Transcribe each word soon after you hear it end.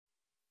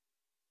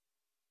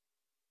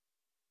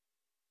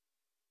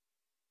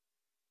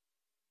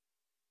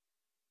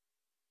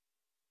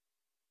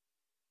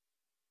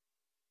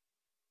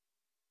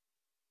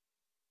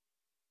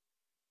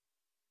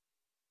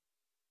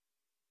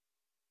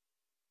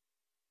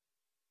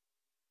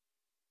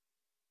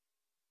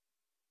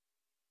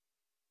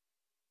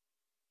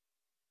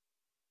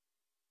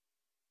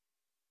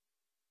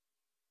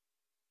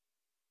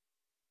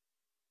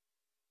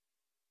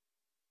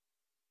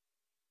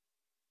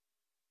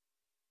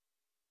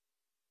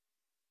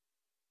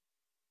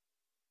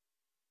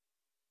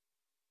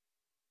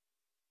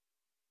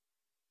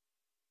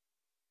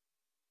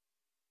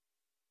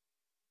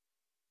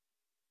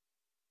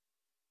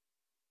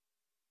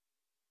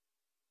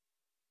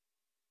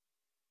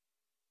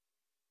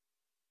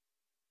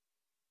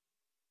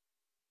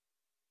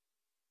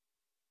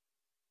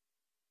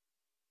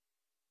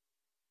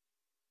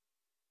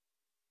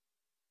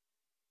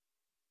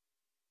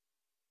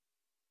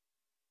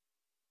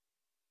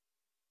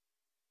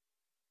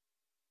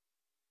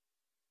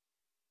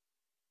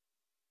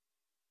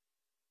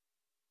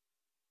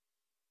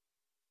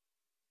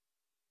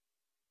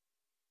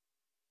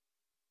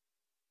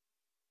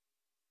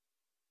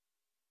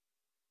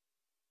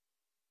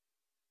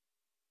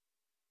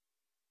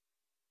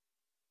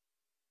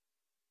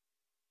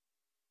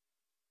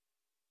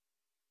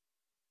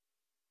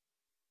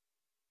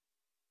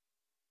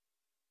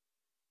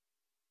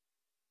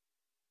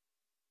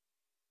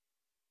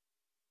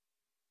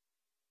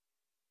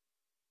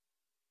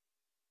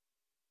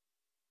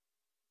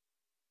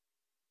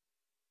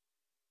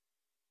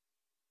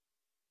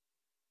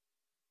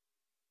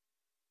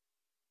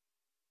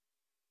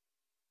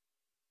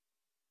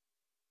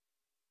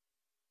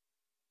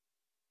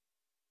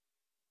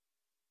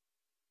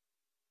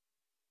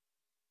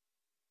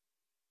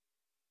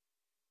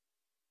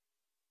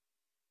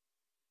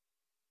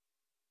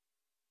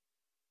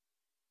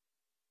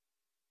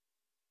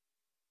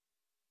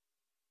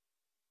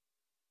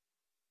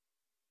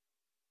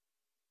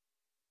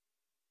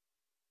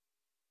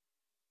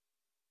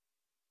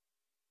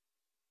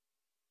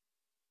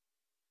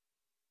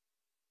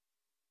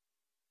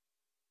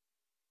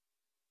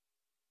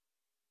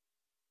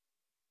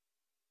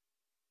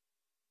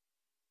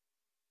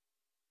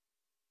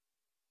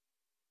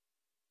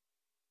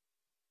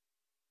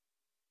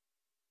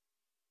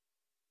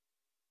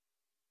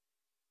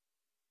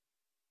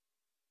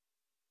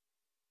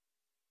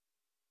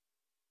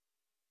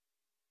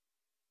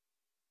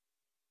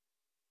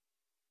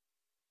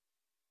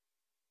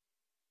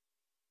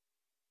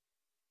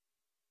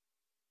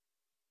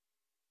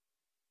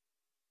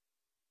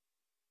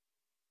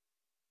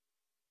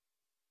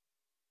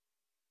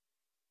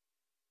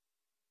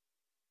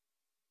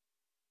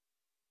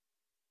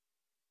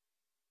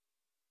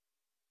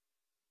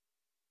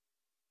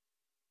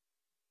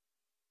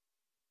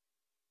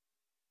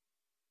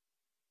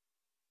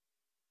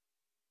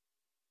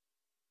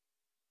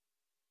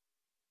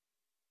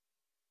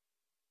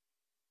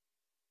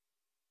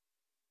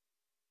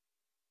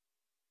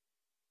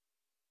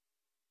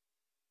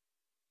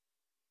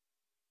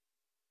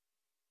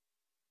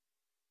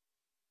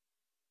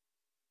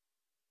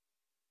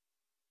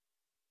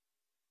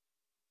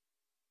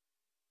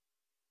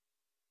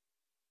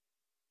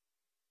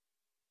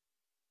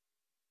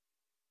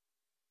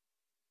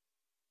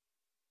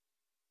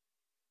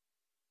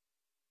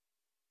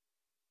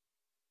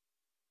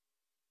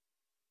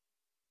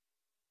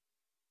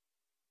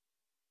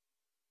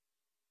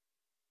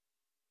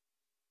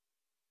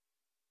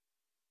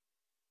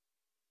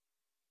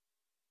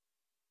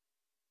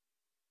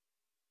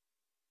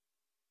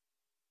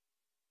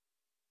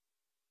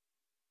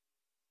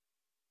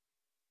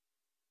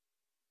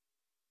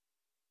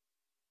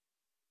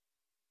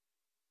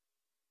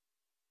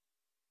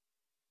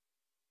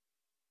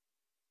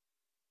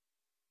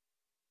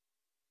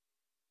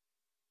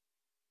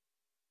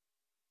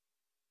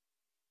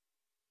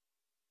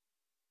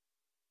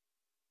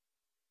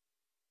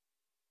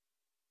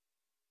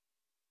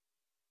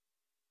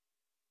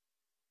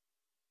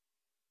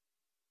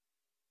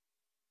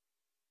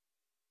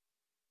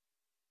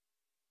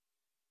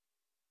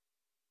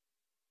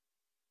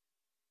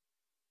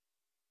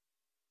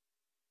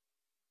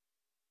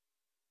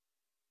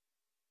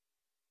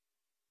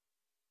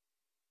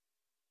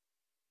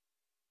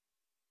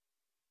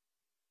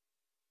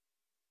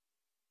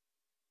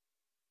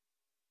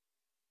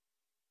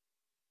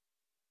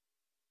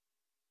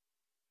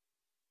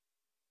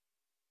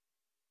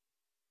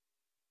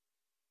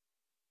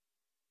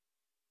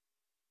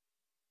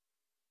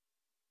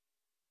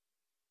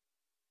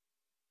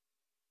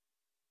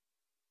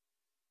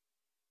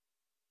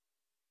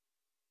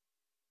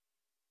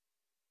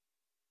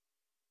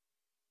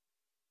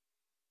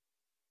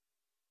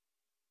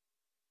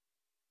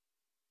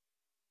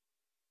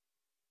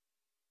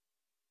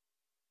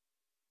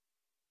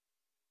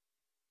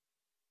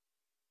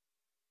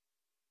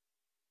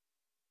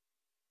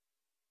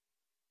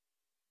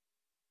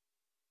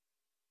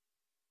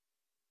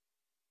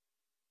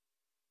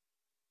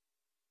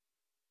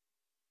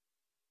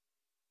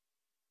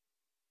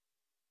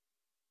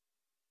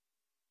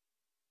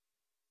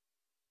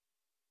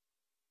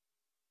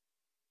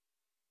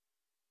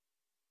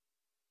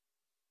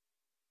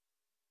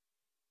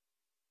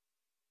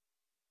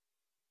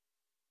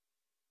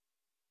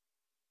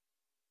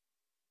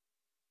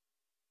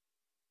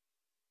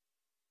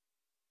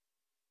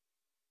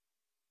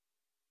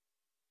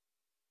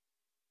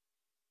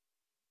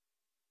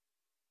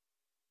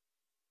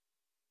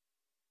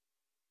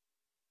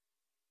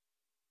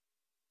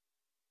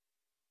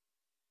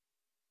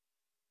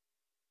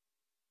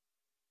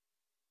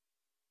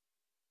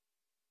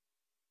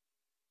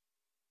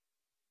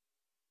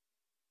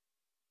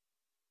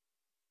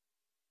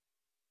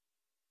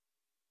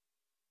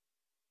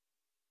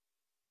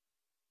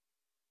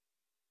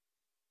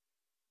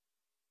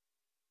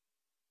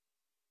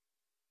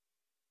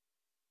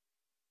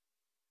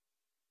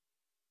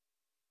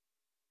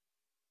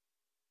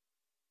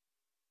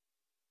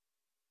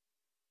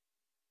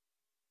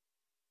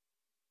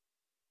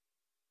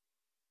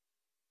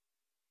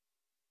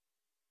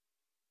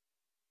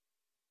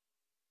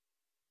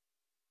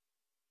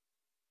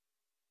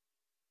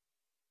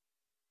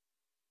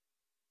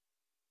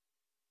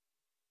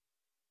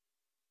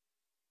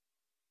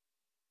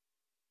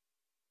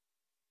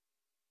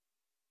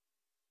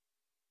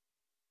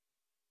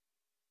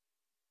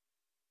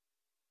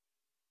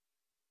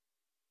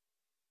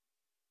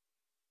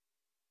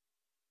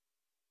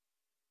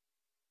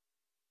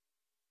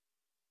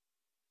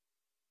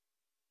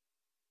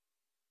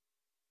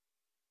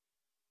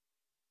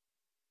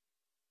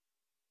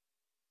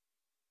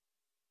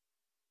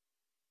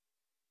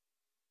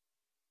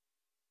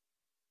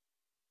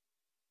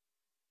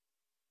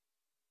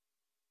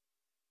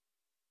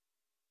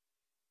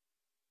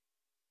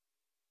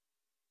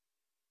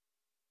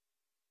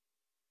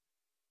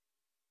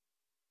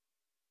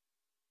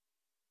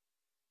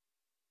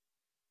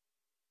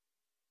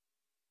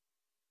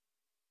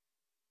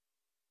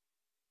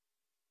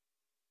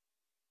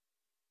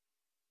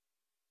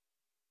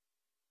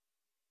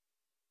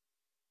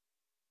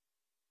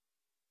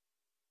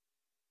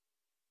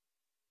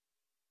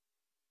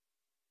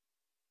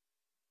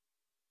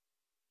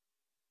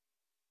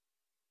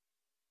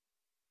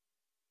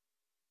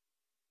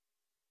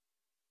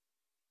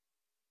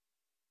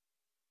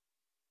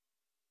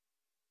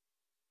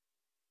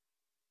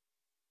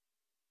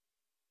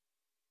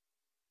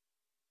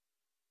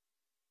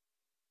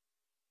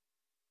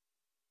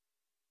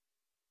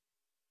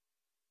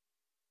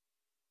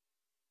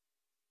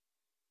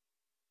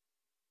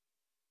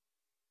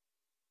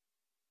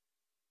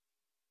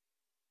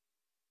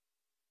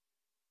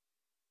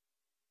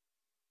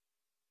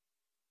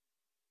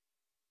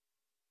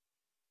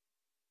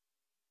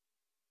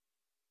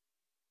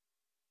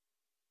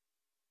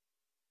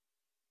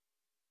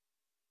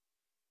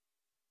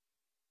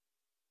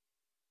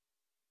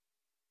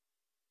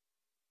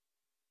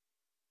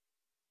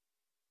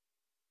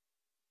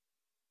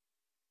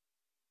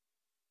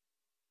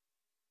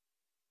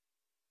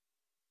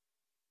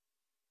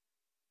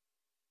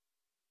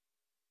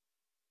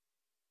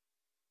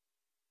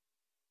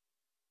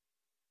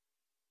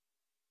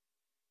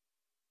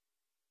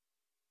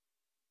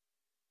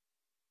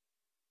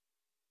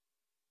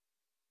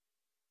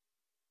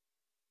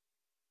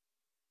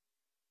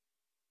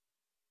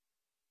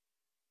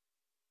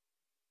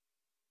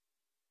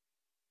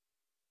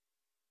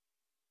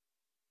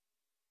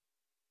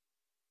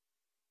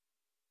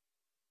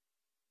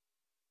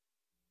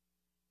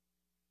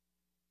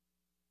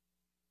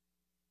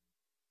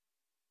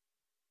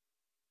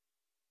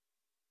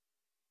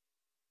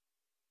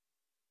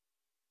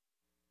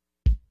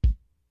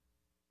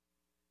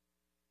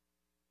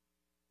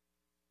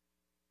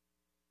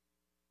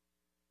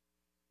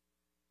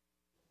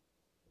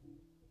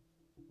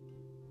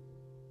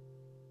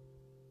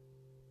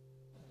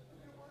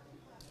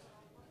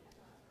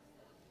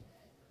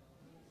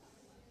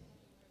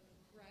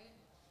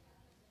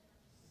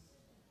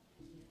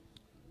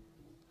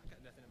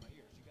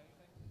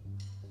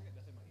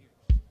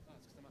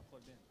Well,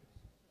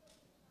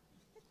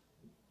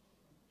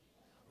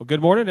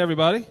 good morning,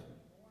 everybody.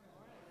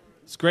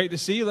 It's great to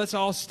see you. Let's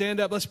all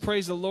stand up. Let's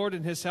praise the Lord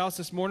in His house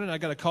this morning. I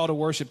got a call to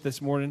worship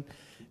this morning.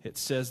 It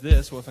says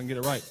this. Well, if I can get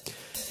it right.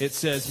 It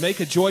says, make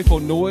a joyful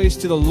noise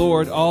to the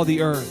Lord, all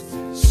the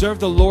earth. Serve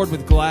the Lord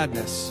with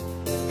gladness.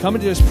 Come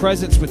into His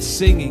presence with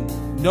singing.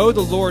 Know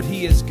the Lord,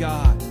 He is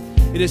God.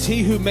 It is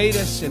He who made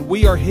us, and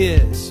we are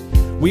His.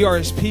 We are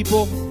His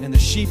people and the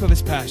sheep of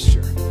His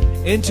pasture.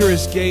 Enter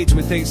His gates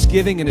with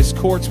thanksgiving and His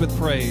courts with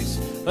praise.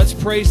 Let's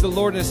praise the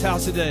Lord in His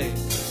house today.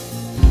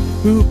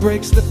 Who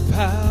breaks the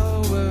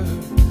power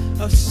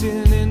of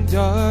sin and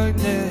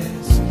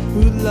darkness,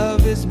 whose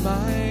love is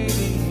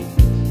mighty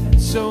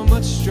and so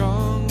much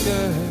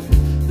stronger,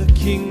 the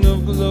King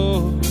of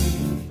glory,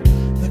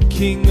 the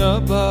King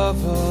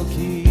above all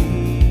kings,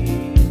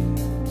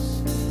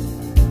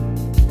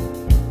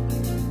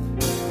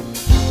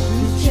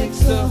 who shakes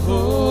the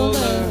whole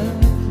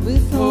earth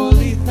with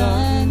holy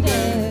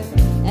thunder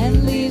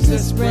and leaves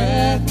us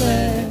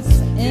breathless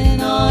in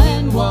awe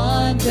and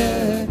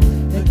wonder,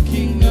 the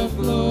King of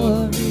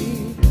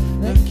glory,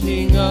 the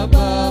King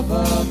above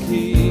all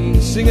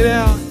kings. Sing it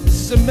out.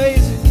 This is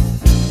amazing.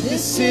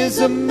 This is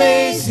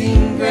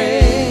amazing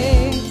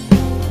grace.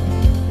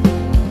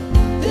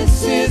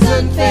 This is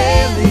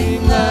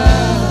unfailing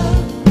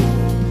love,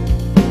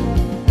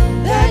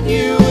 that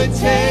you would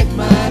take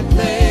my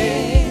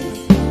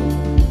place,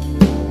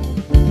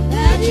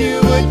 that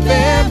you would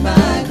bear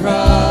my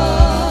cross.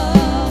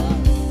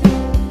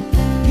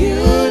 You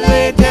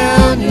laid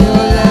down your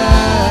life,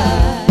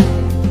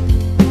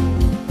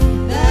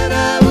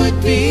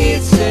 be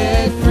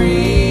set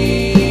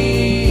free.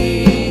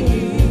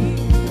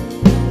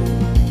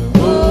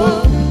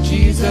 Oh,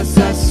 Jesus,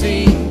 I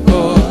sing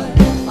for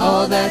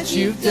all that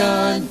you've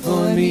done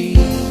for me.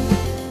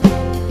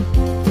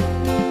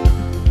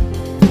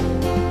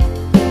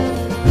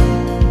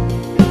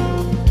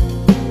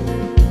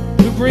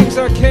 Who brings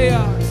our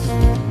chaos?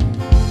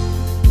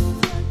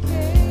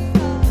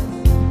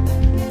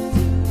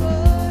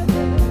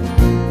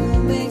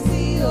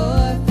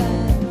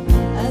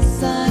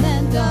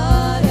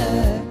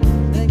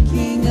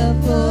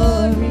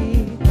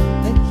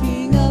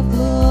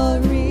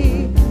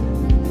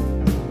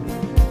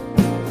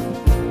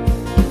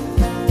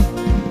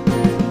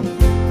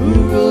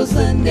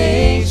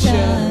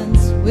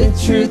 Nations with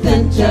truth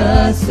and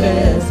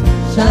justice,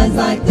 shines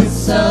like the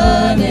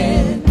sun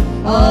in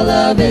all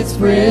of its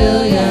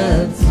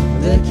brilliance,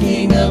 the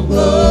King of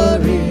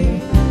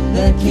glory,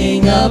 the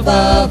King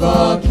above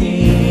all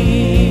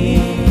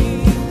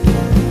kings.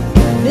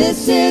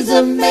 This is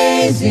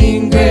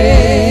amazing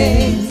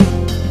grace.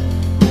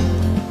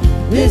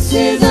 This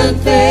is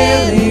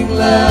unfailing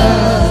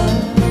love,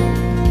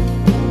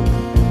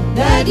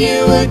 that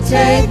you would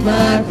take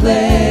my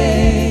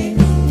place,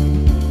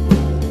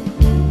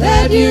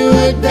 that you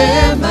would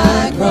bear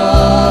my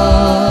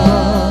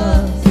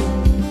cross.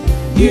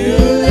 You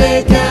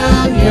laid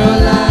down your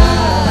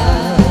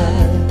life,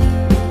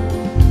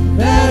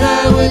 that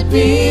I would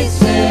be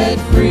set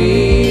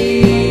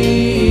free.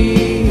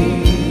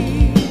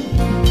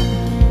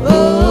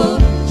 Oh,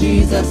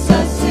 Jesus,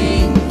 I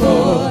sing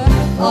for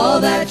all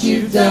that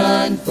you've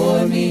done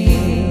for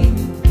me.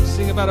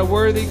 Sing about a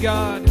worthy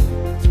God.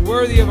 It's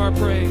worthy of our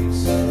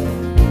praise.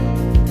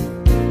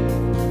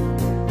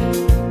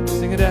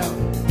 Sing it out.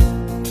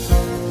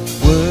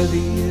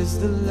 Worthy is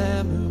the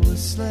Lamb who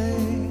was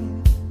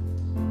slain.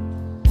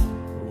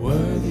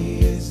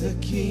 Worthy is the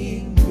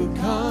King who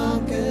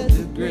conquered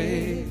the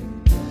grave.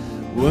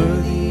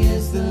 Worthy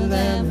is the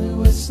Lamb who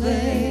was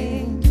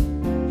slain.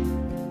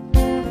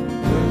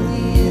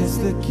 Worthy is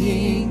the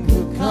King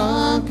who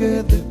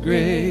conquered the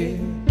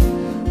grave.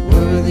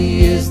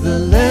 Worthy is the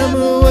Lamb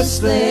who was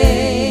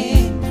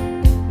slain.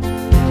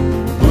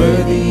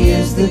 Worthy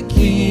is the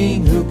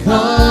King who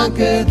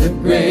conquered the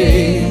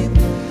grave.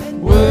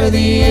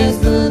 Worthy is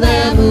the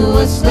Lamb who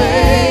was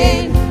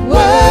slain.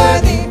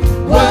 Worthy,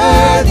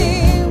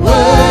 worthy,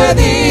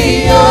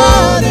 worthy.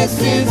 Oh, this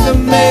is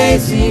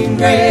amazing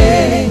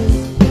grace.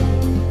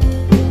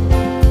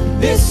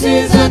 This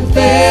is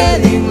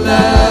unfailing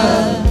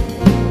love,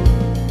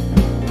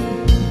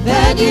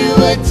 that you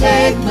would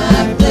take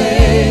my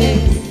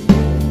place,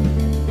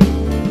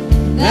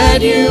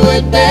 that you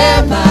would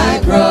bear my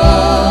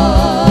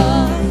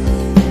cross.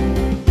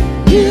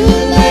 You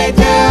lay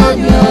down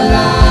your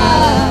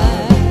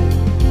life,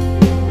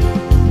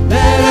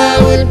 that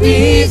I would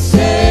be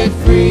set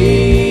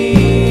free.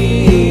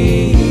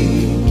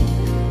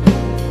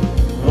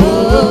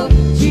 Oh,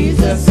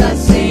 Jesus, I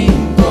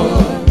sing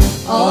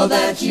for all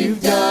that you've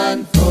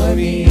done for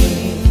me.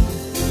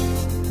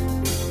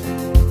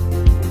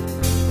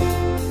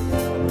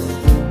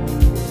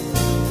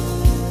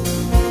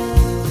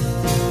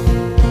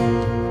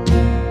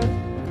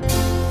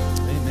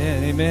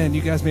 Amen, amen.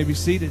 You guys may be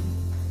seated.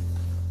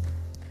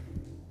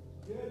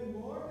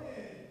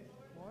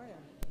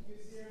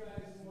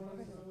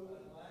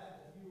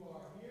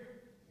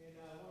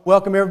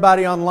 Welcome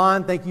everybody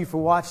online. Thank you for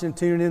watching and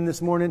tuning in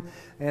this morning.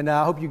 And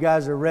I hope you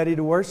guys are ready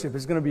to worship.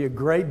 It's going to be a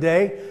great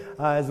day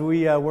as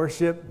we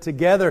worship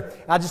together.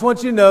 I just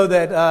want you to know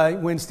that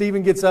when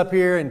Stephen gets up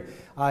here and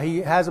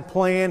he has a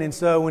plan, and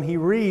so when he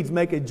reads,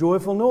 make a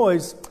joyful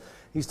noise,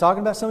 he's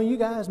talking about some of you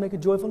guys, make a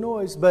joyful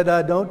noise,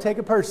 but don't take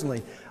it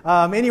personally.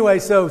 Anyway,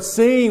 so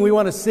sing. We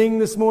want to sing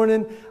this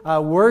morning.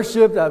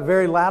 Worship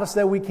very loudest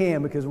that we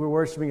can because we're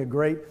worshiping a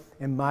great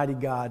and mighty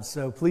God.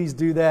 So please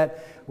do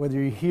that, whether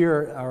you're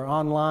here or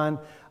online.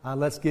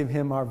 Let's give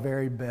Him our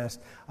very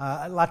best.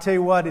 I'll tell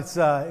you what,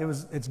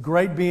 it's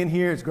great being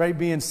here. It's great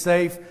being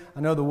safe. I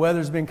know the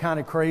weather's been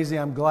kind of crazy.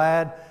 I'm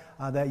glad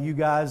that you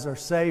guys are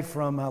safe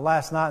from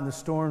last night and the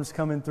storms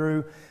coming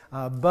through.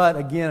 But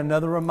again,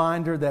 another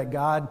reminder that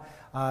God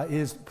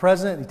is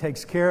present. He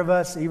takes care of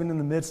us even in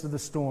the midst of the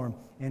storm.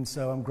 And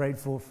so I'm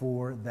grateful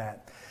for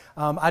that.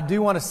 I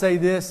do want to say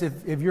this.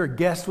 If you're a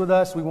guest with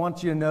us, we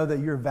want you to know that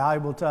you're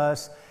valuable to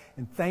us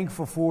and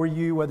thankful for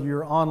you, whether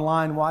you're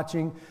online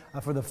watching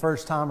for the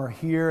first time or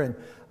here.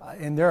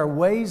 And there are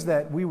ways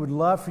that we would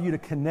love for you to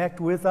connect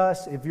with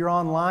us. If you're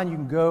online, you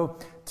can go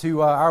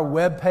to our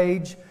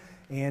webpage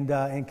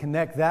and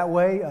connect that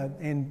way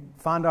and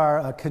find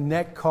our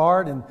Connect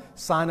card and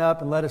sign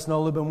up and let us know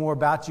a little bit more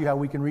about you, how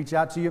we can reach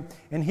out to you.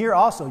 And here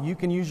also, you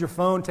can use your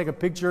phone, take a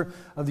picture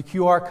of the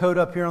QR code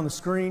up here on the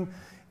screen,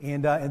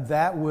 and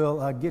that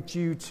will get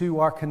you to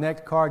our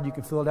Connect card. You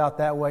can fill it out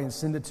that way and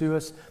send it to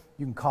us.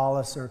 You can call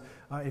us, or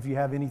if you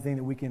have anything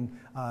that we can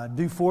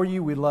do for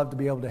you, we'd love to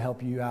be able to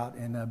help you out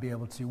and be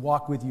able to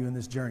walk with you in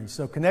this journey.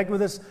 So connect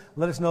with us.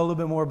 Let us know a little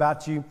bit more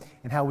about you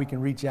and how we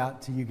can reach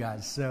out to you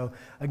guys. So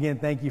again,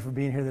 thank you for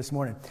being here this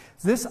morning.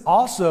 This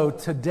also,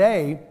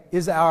 today,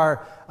 is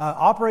our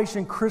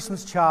Operation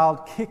Christmas Child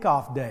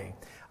Kickoff Day.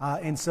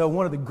 And so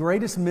one of the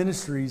greatest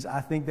ministries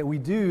I think that we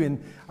do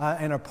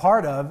and are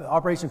part of,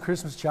 Operation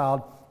Christmas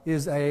Child,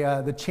 is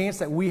the chance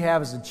that we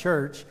have as a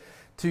church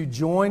to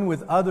join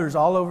with others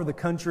all over the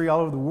country,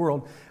 all over the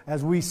world,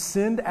 as we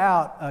send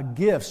out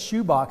gifts,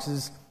 shoe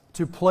boxes,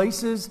 to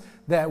places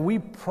that we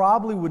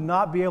probably would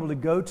not be able to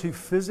go to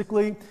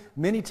physically.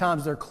 Many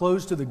times they're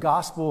closed to the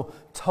gospel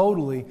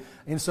totally.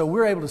 And so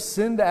we're able to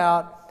send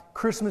out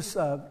Christmas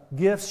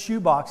gifts, shoe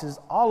boxes,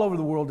 all over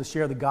the world to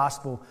share the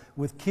gospel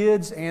with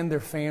kids and their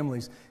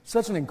families.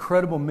 Such an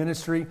incredible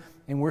ministry,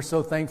 and we're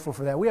so thankful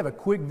for that. We have a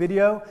quick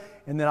video,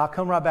 and then I'll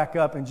come right back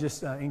up and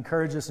just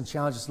encourage us and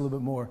challenge us a little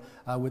bit more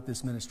with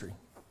this ministry.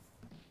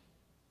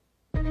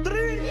 3, 2, 1.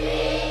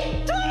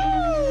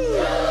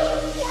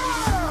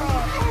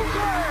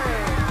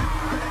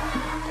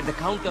 At the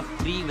count of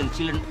 3, when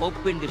children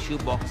open the shoe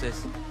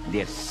boxes,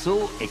 they're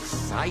so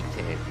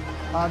excited.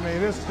 I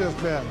mean, it's just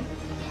been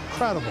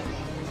incredible.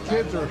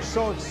 Kids are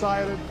so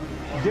excited.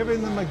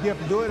 Giving them a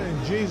gift, do it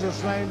in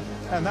Jesus' name,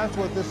 and that's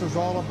what this is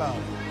all about.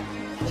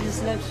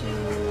 Jesus loves you.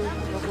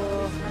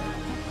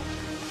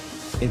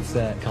 It's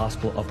a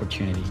gospel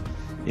opportunity.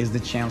 It's the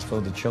chance for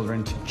the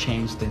children to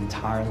change the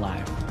entire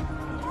life.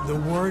 The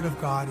word of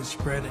God is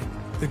spreading.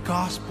 The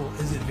gospel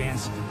is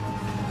advancing.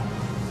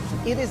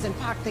 It is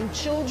impacting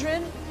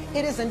children.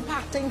 It is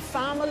impacting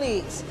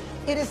families.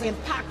 It is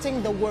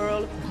impacting the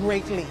world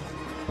greatly.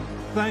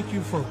 Thank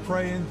you for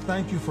praying.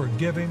 Thank you for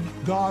giving.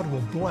 God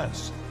will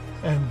bless,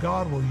 and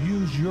God will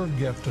use your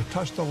gift to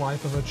touch the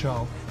life of a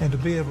child and to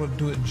be able to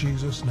do it in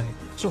Jesus' name.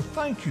 So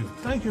thank you.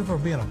 Thank you for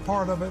being a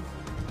part of it.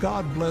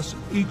 God bless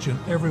each and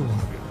every one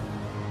of you.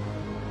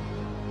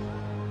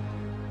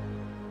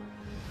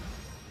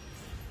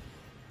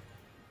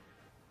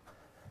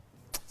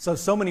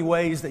 So many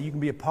ways that you can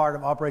be a part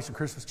of Operation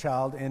Christmas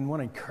Child, and want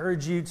to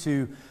encourage you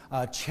to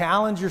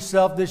challenge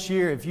yourself this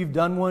year. If you've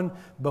done one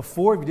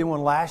before, if you did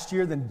one last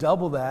year, then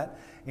double that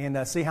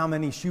and see how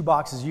many shoe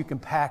boxes you can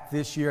pack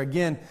this year.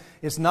 Again,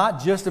 it's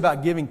not just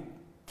about giving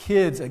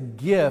kids a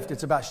gift,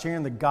 it's about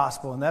sharing the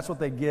gospel, and that's what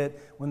they get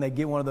when they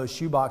get one of those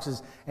shoe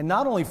boxes, and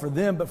not only for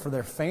them, but for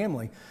their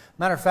family.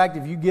 Matter of fact,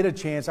 if you get a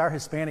chance, our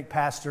Hispanic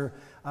pastor,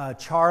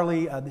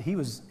 Charlie, he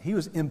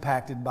was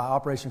impacted by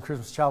Operation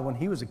Christmas Child when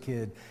he was a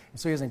kid, and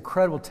so he has an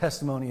incredible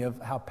testimony of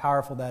how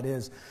powerful that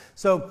is.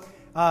 So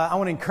I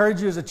want to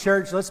encourage you as a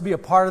church, let's be a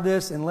part of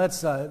this, and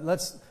let's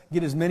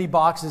get as many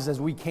boxes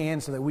as we can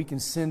so that we can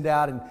send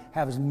out and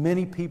have as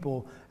many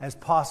people as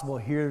possible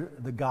hear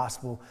the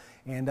gospel.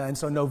 And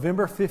so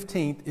November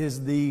 15th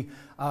is the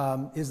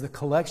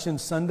collection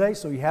Sunday,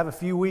 so you have a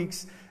few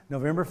weeks.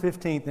 November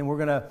 15th, and we're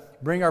going to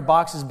bring our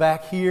boxes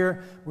back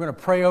here. We're going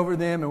to pray over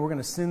them, and we're going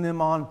to send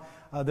them on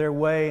their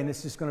way, and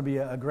it's just going to be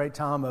a great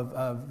time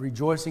of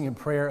rejoicing and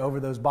prayer over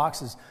those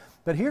boxes.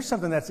 But here's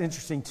something that's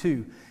interesting,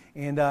 too,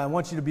 and I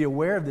want you to be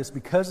aware of this.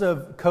 Because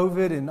of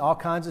COVID and all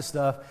kinds of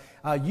stuff,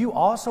 you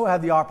also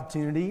have the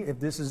opportunity, if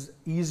this is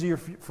easier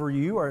for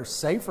you or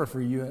safer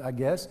for you, I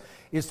guess,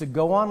 is to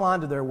go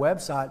online to their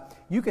website.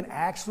 You can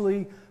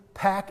actually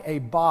pack a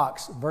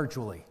box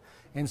virtually.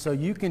 And so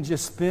you can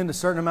just spend a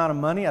certain amount of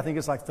money, I think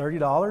it's like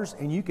 $30,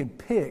 and you can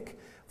pick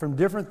from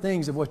different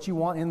things of what you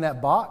want in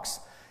that box.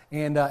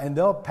 And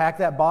they'll pack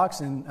that box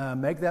and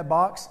make that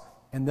box.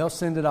 and they'll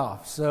send it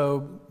off.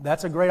 So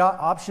that's a great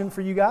option for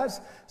you guys.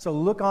 So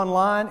look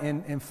online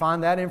and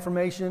find that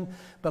information.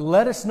 But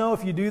let us know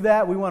if you do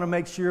that. We want to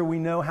make sure we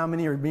know how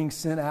many are being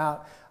sent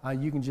out.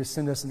 You can just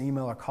send us an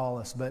email or call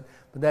us. But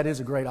that is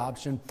a great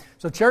option.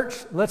 So church,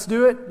 let's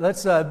do it.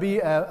 Let's be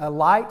a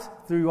light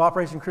through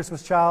Operation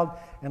Christmas Child,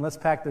 and let's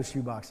pack those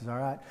shoe boxes, all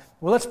right?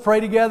 Well, let's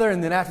pray together,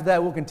 and then after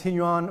that, we'll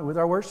continue on with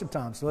our worship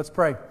time. So let's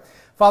pray.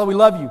 Father, we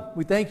love you.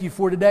 We thank you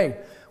for today.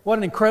 What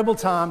an incredible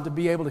time to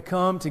be able to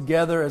come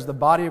together as the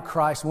body of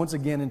Christ once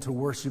again and to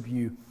worship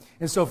you.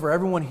 And so for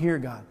everyone here,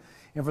 God,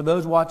 and for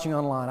those watching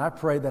online, I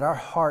pray that our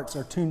hearts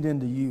are tuned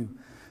into you.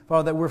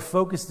 Father, that we're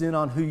focused in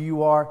on who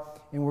you are,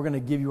 and we're going to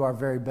give you our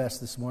very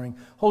best this morning.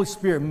 Holy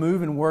Spirit,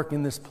 move and work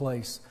in this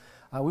place.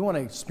 We want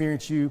to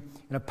experience you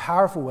in a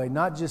powerful way,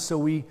 not just so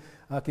we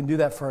can do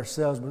that for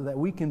ourselves, but that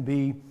we can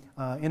be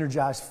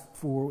energized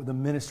for the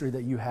ministry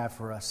that you have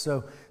for us.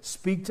 So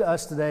speak to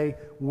us today,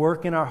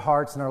 work in our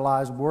hearts and our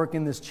lives, work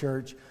in this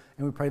church,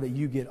 and we pray that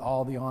you get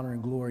all the honor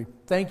and glory.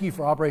 Thank you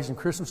for Operation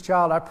Christmas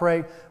Child. I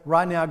pray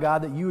right now,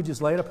 God, that you would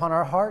just lay it upon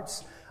our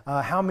hearts,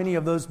 how many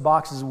of those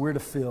boxes we're to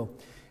fill.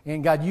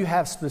 And God, you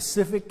have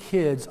specific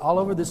kids all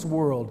over this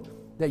world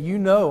that you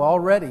know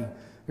already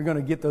are going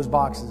to get those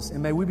boxes.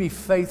 And may we be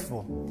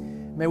faithful.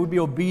 May we be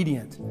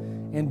obedient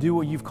and do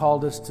what you've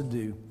called us to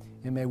do.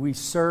 And may we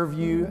serve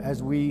you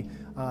as we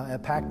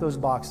pack those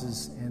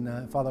boxes.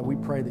 And Father, we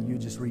pray that you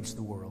just reach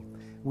the world.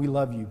 We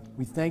love you.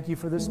 We thank you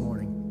for this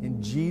morning.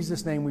 In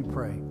Jesus' name we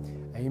pray.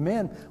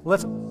 Amen.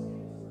 Let's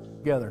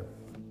together.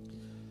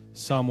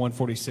 Psalm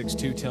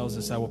 146:2 tells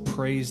us, I will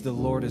praise the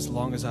Lord as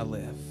long as I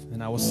live,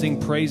 and I will sing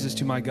praises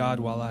to my God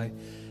while I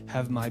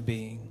have my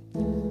being.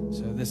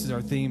 So this is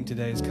our theme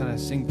today, is kind of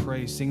sing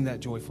praise, sing that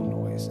joyful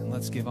noise, and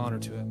let's give honor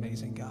to an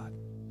amazing God.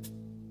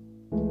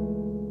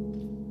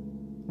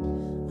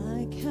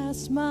 I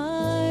cast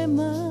my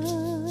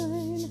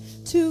mind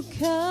to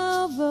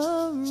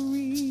Calvary,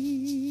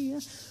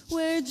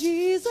 where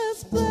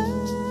Jesus bled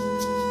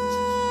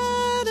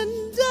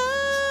and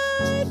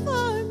died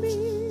for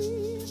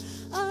me.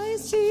 I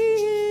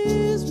see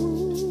his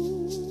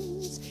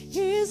wounds,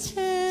 his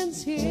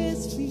hands,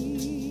 his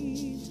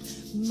feet,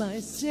 my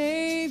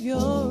Savior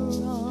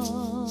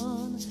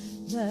on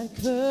that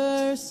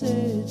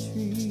cursed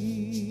tree.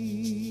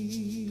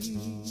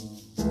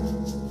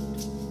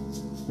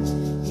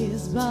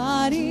 His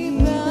body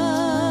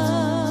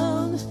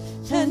bound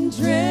and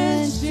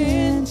drenched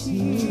in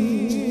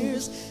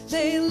tears,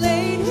 they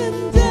laid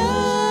him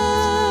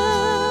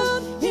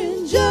down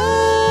in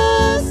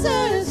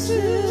Joseph's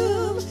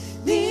tomb,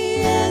 the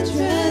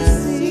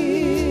entrance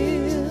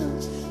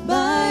sealed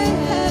by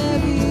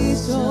heavy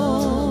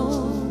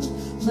stone,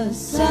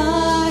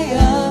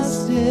 Messiah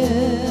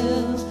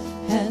still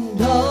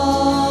and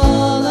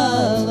all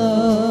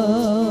alone.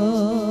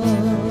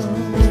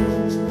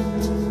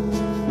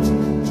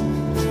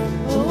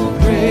 Oh,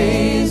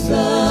 praise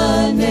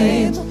the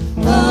name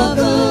of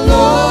the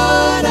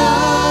Lord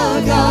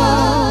our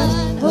God.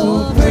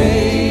 Oh, praise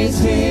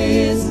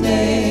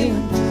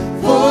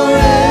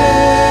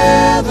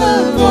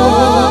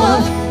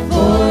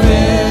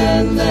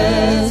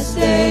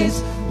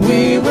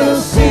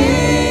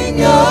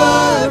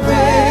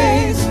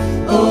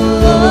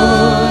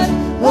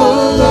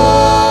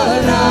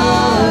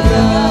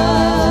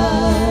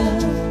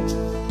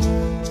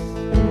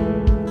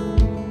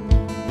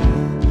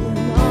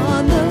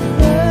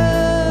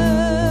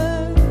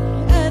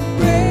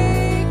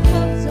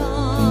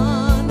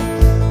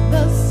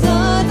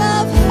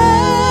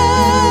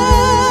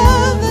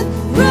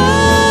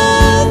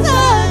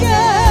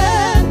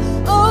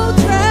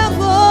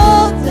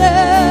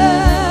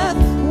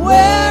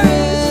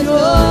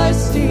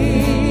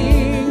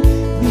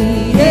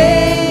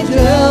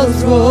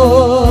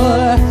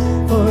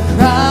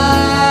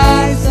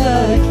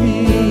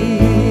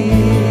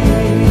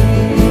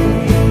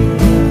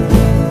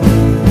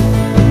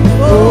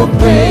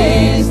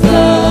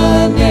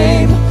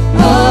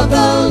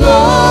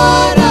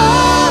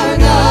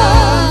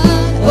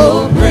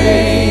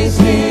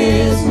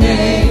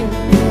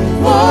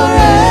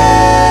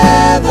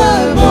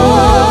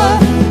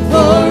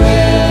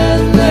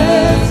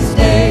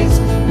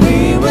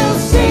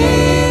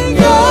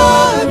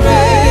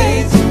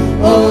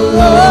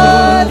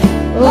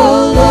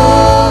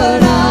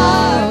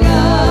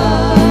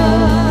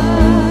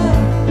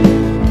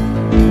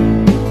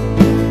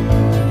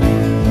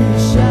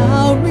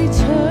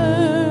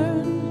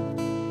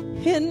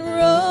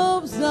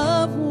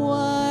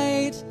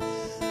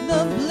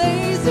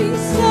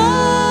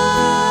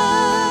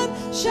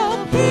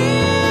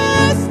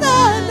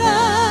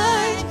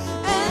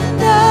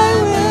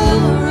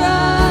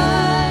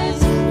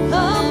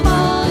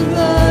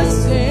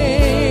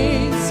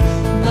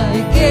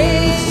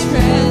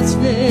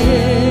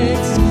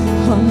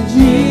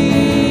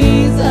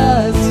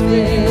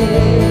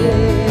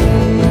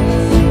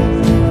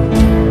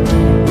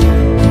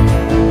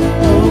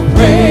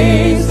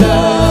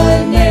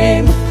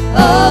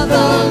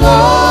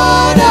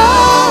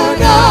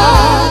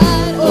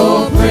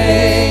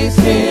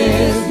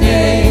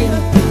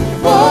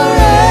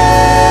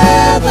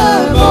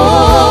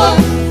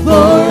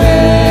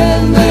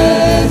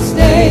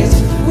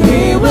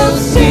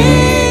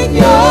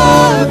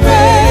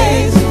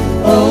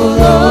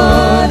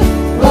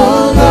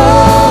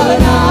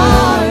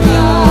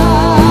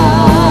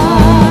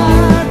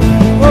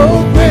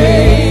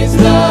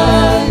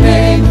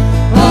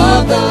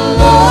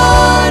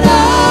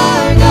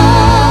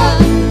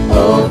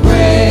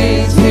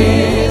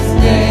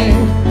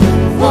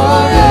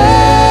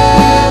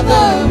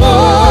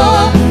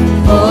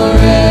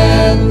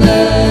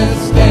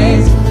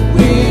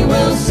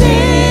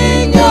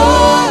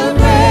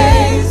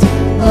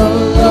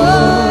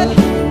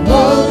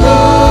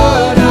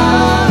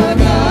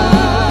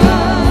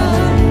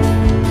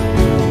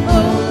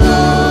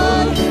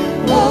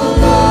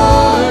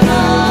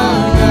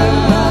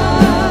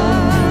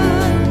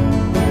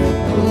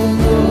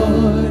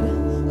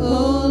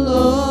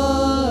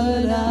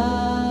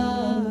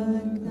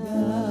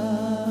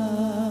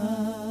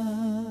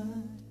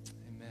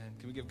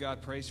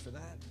God praise for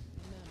that.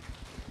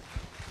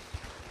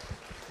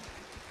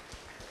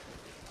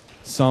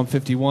 Psalm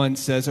 51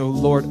 says, "O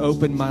Lord,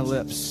 open my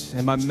lips,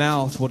 and my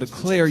mouth will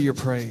declare your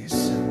praise."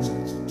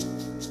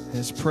 And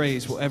his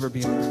praise will ever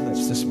be on our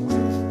lips this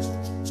morning.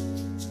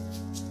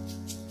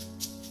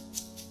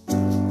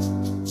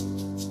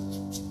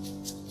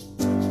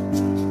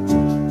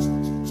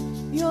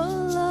 Your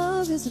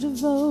love is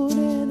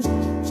devoted,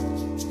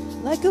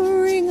 like a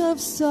ring of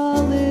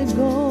solid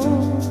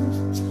gold,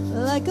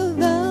 like a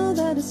vow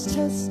that is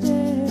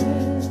tested,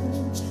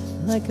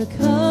 like a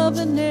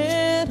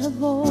covenant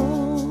of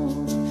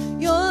old.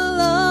 Your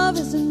love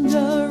is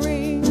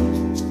enduring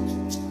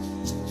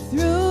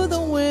through the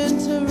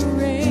winter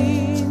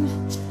rain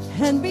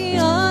and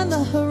beyond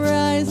the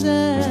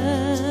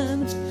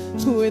horizon,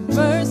 with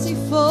mercy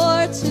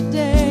for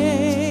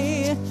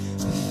today.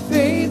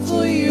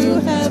 Faithful you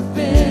have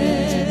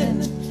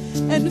been,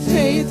 and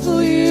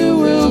faithful you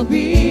will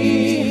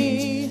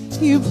be.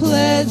 You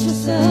pledge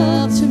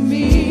yourself to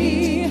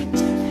me,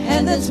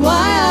 and that's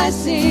why I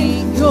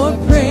sing. Your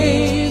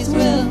praise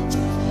will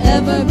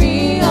ever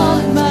be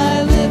on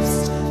my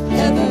lips,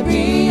 ever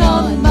be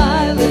on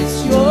my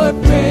lips. Your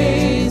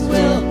praise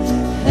will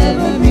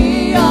ever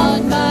be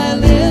on my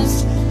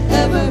lips,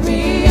 ever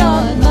be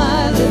on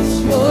my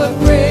lips. Your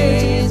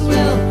praise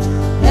will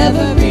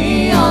ever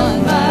be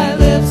on my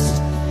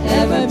lips,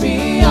 ever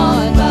be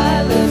on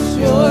my lips.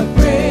 Your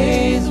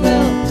praise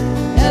will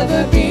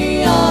ever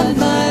be on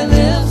my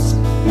lips,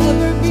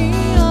 ever be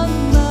on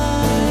my lips.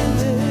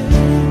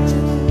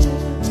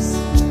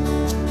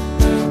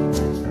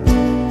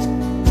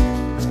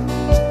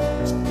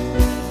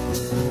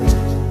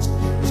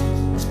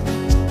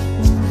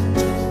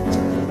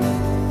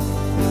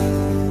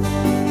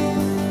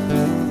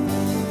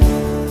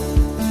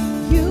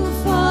 You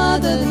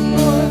fathered the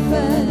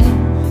orphan,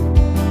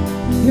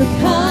 your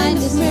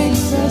kindness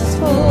makes us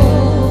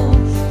whole,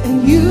 and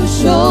you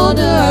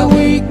shoulder our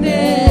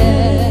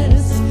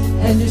weakness,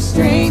 and your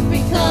strength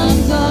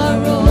becomes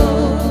our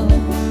own.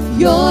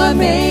 You're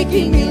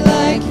making me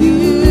like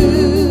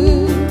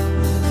you,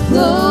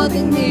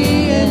 clothing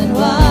me in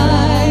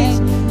white,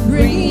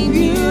 bringing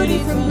beauty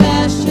from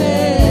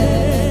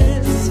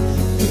ashes.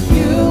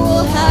 You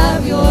will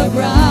have your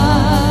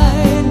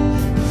bride,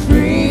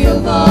 free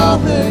of all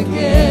her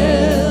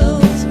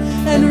guilt,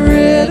 and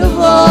rid of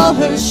all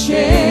her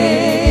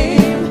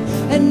shame,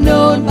 and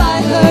known by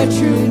her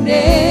true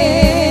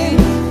name.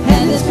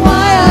 And that's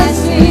why I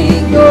sing.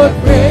 Your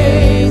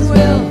praise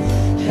will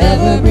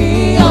ever be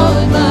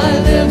on my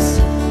lips,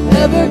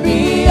 ever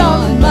be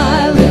on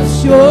my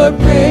lips. Your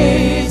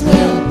praise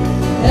will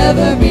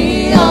ever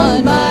be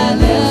on my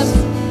lips,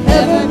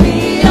 ever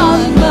be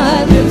on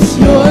my lips.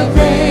 Your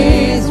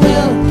praise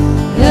will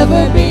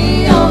ever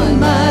be on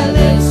my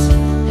lips,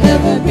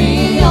 ever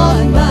be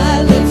on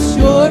my lips.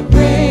 Your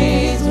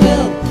praise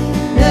will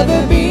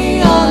ever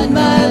be on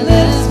my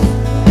lips,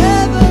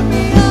 ever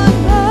be on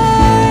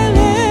my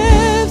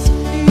lips.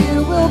 You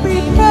will be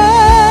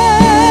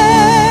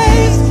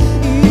praised,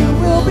 you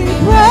will be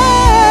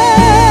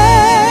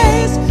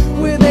praised.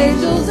 With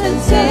angels and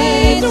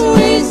saints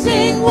we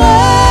sing,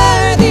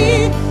 worthy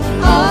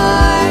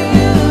are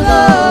you,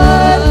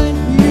 Lord.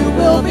 You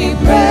will be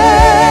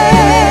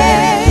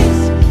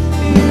praised,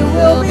 you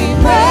will be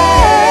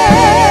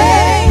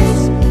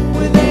praised.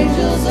 With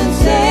angels and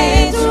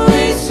saints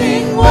we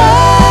sing,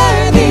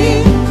 worthy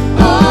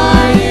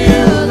are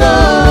you,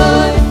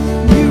 Lord.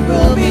 You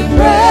will be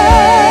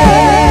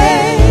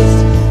praised,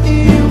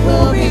 you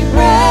will be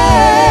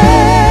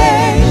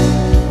praised.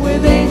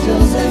 With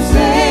angels and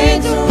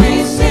saints we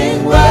sing,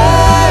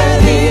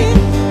 worthy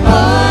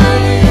are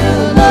you,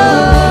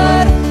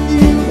 Lord.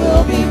 You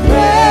will be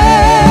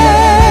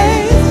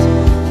praised,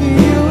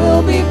 you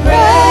will be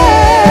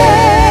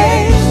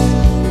praised.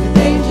 With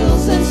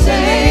angels and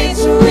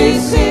saints we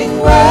sing,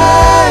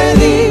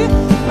 worthy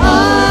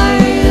are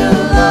you,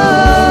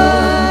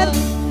 Lord.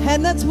 And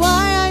that's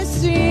why I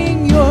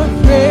sing. Your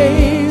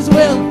praise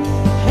will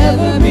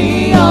ever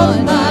be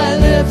on my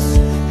lips,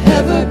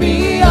 ever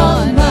be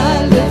on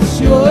my lips.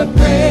 Your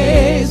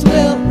praise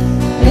will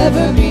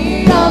ever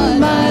be on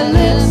my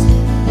lips,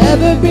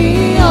 ever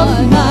be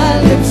on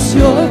my lips.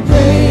 Your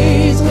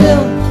praise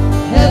will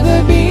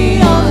ever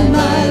be on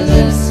my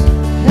lips,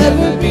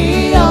 ever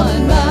be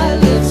on my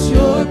lips.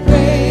 Your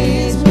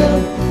praise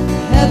will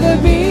ever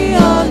be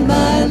on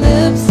my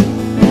lips,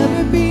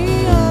 ever be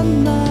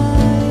on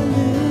my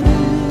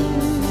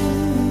lips.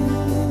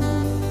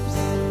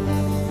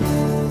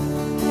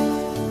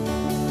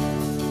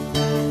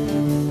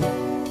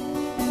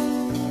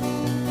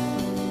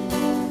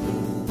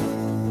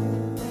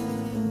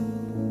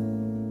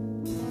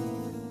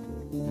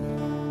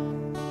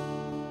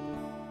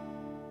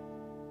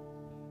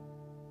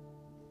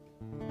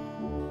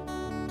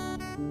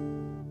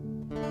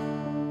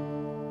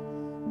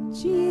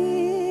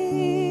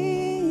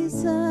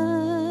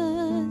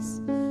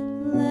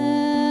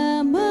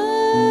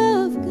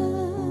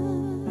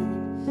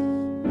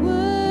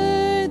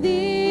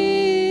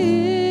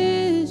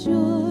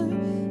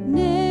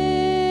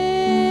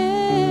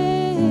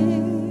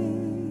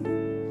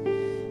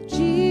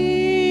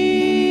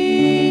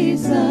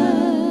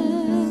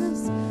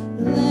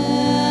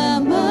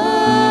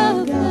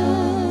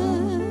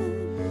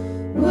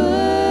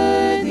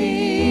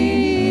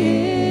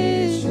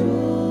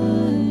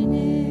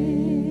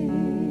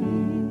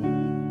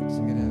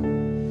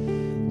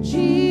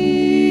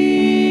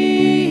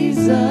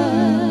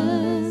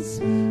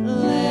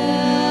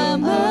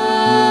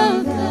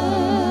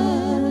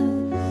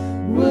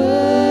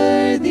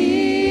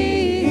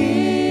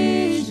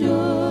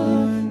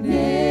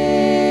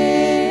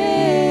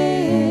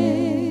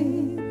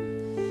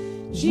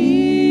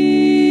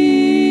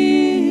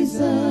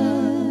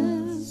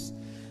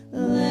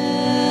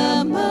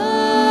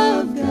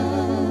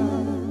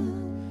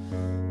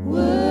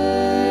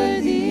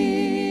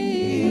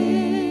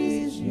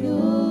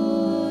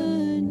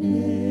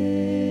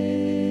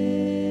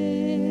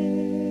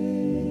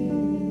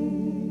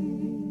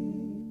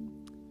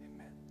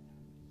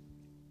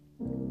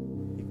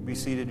 be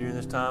seated during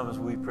this time as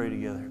we pray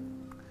together.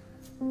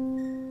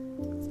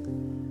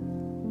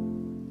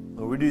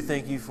 Lord, we do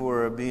thank you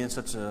for being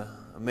such an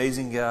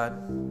amazing God.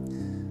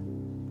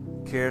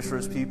 Cares for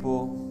his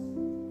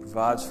people,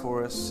 provides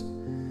for us,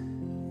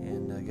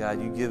 and God,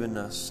 you've given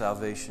us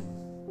salvation.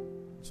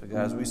 So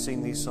God, as we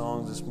sing these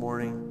songs this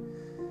morning,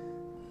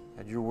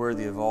 God, you're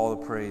worthy of all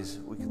the praise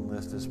that we can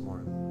lift this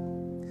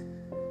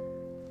morning.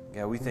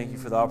 God, we thank you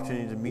for the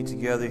opportunity to meet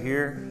together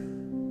here.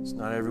 It's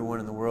not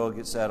everyone in the world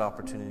gets that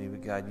opportunity,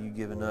 but God, you've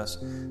given us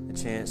the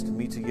chance to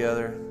meet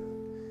together.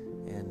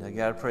 And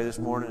God, I pray this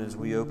morning as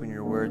we open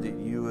your word that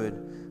you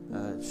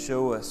would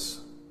show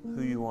us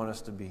who you want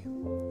us to be.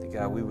 That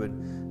God, we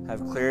would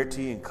have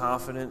clarity and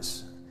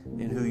confidence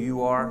in who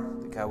you are.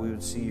 That God, we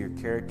would see your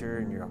character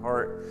and your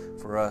heart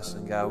for us.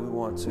 And God, we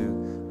want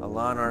to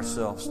align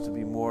ourselves to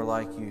be more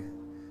like you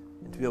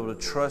and to be able to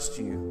trust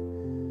you.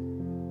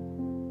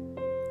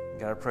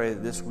 God, I pray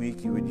that this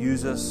week you would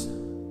use us,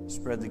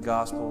 spread the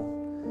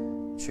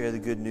gospel, share the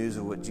good news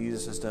of what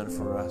Jesus has done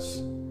for us.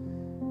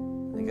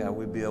 And God,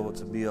 we'd be able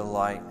to be a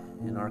light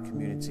in our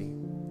community.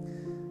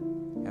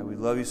 God, we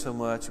love you so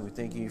much, and we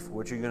thank you for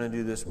what you're going to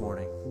do this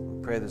morning.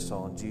 We pray this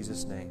all in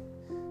Jesus' name.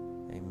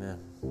 Amen.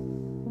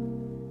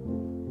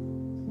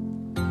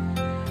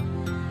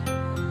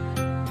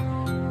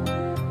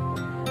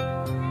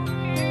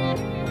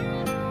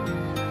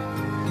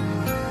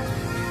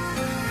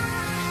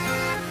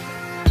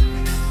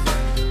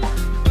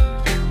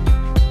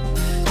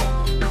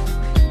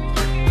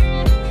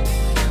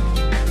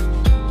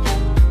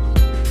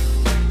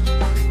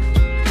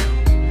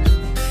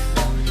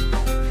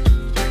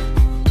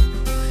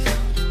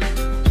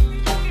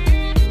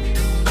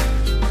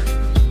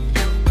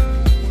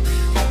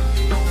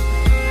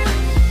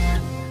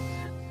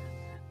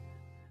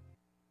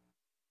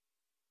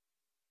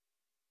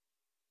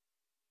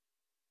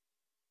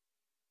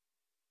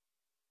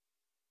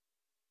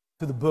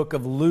 To the book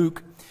of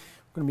Luke.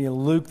 We're going to be in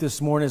Luke this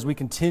morning as we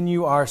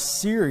continue our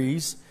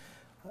series,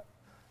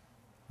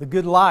 The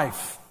Good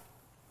Life.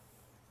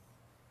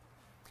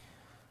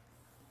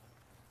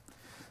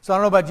 So I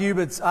don't know about you,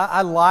 but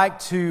I like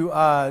to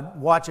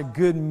watch a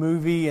good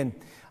movie, and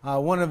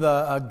one of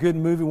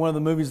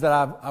the movies that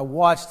I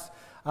watched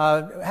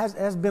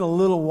has been a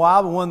little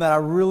while, but one that I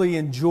really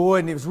enjoyed,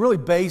 and it was really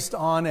based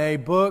on a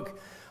book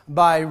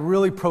by a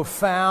really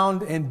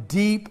profound and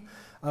deep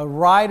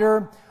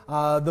writer.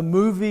 The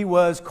movie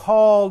was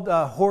called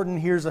Horton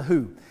Hears a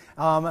Who.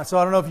 So I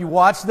don't know if you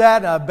watched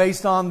that,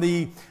 based on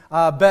the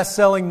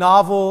best-selling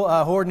novel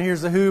Horton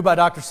Hears a Who by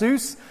Dr.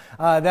 Seuss.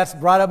 That's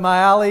right up my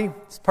alley.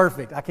 It's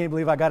perfect. I can't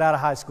believe I got out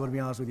of high school, to be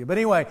honest with you. But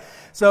anyway,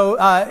 so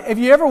if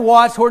you ever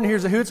watched Horton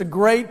Hears a Who, it's a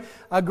great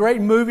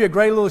movie, a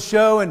great little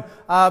show. And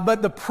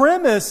but the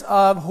premise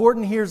of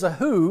Horton Hears a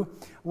Who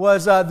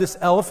was this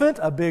elephant,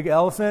 a big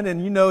elephant,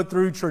 and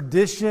through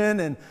tradition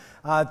and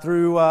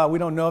we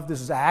don't know if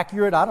this is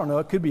accurate. I don't know.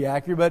 It could be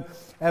accurate, but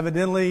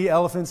evidently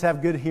elephants have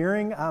good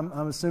hearing.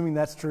 I'm assuming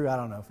that's true. I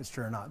don't know if it's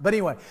true or not. But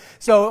anyway,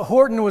 so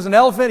Horton was an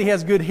elephant. He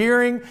has good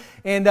hearing,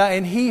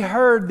 and he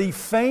heard the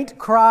faint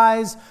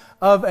cries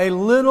of a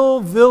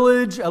little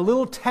village, a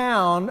little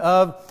town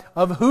of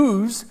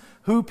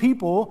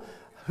people,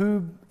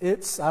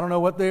 I don't know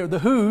what they're, the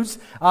who's,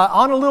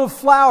 on a little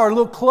flower, a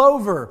little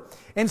clover.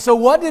 And so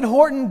what did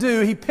Horton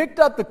do? He picked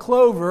up the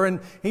clover and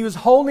he was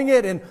holding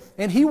it,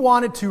 and he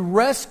wanted to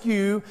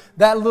rescue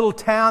that little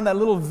town, that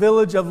little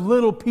village of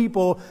little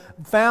people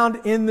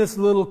found in this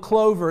little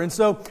clover. And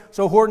so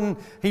Horton,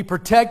 he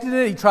protected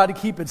it. He tried to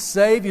keep it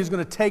safe. He was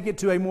going to take it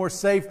to a more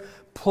safe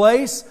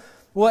place.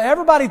 Well,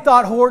 everybody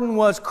thought Horton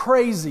was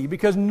crazy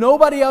because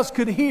nobody else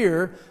could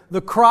hear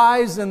the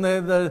cries and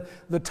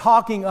the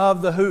talking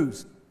of the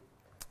who's.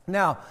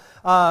 Now,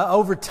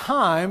 over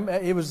time,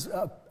 it was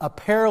a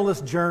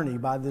perilous journey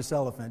by this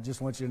elephant.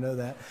 Just want you to know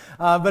that.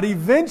 But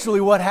eventually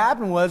what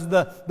happened was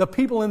the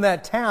people in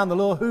that town, the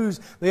little who's,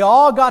 they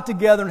all got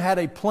together and had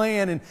a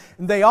plan. And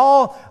they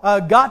all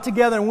got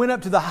together and went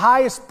up to the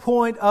highest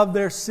point of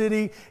their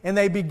city. And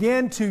they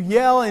began to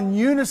yell in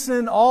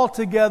unison all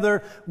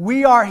together,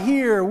 "We are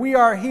here, we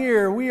are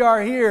here, we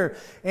are here."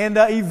 And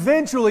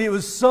eventually it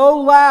was so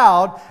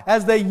loud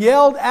as they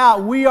yelled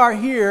out, "We are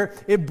here,"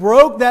 it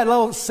broke that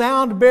little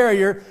sound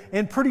barrier.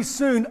 And pretty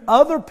soon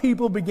other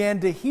people began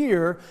to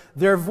hear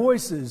their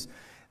voices.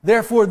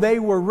 Therefore, they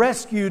were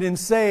rescued and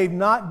saved,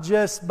 not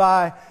just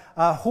by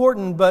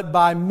Horton, but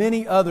by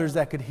many others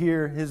that could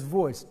hear his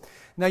voice.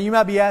 Now, you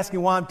might be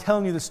asking why I'm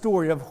telling you the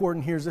story of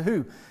Horton Hears a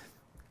Who.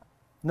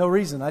 No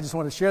reason. I just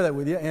want to share that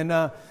with you. And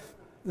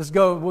let's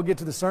go. We'll get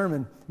to the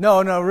sermon.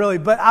 No, really.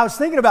 But I was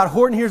thinking about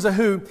Horton Hears a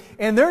Who,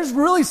 and there's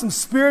really some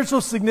spiritual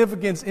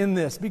significance in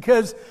this,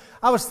 because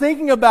I was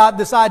thinking about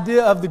this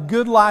idea of the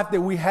good life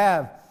that we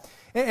have.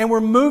 And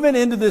we're moving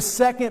into this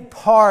second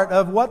part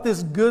of what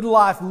this good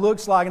life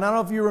looks like. And I don't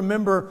know if you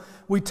remember,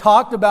 we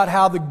talked about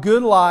how the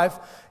good life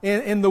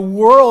in the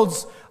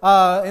world's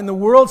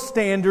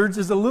standards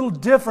is a little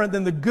different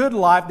than the good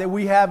life that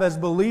we have as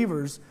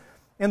believers.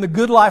 And the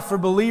good life for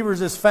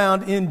believers is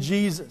found in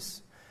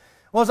Jesus.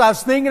 Well, as I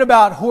was thinking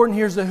about Horton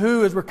Hears the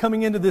Who as we're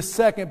coming into this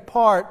second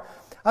part,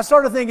 I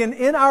started thinking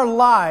in our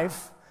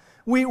life,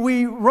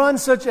 we run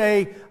such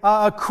a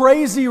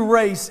crazy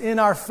race in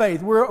our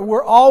faith.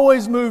 We're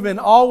always moving,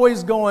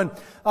 always going.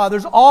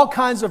 There's all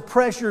kinds of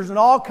pressures and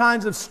all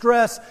kinds of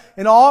stress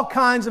and all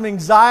kinds of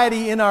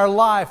anxiety in our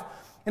life.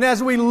 And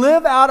as we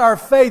live out our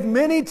faith,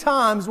 many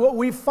times what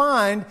we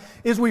find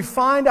is we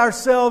find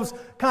ourselves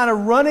kind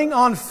of running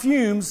on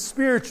fumes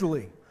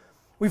spiritually.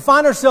 We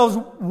find ourselves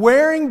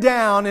wearing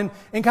down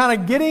and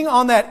kind of getting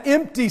on that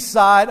empty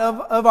side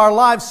of our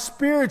lives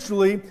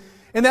spiritually,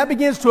 and that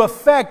begins to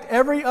affect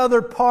every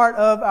other part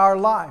of our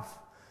life.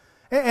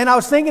 And I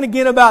was thinking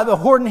again about the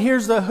Horton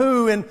Hears the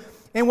Who,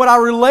 and what I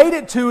relate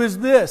it to is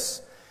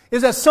this,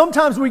 is that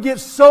sometimes we get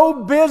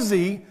so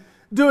busy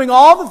doing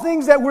all the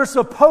things that we're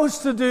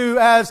supposed to do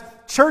as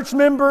church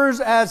members,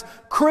 as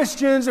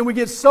Christians, and we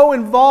get so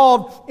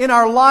involved in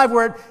our life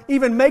where it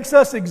even makes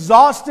us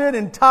exhausted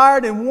and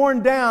tired and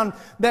worn down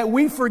that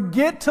we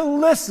forget to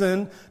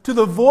listen to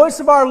the voice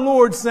of our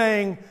Lord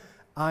saying,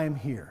 I am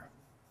here.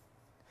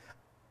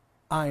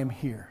 I am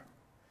here.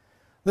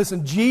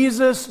 Listen,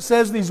 Jesus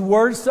says these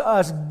words to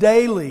us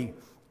daily.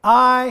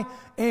 I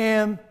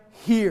am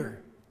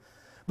here.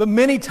 But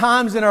many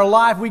times in our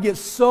life we get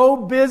so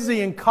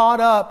busy and caught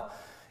up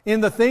in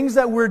the things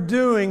that we're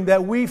doing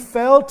that we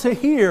fail to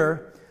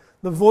hear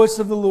the voice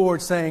of the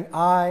Lord saying,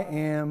 I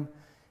am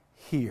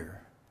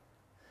here.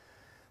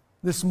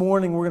 This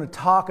morning we're going to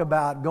talk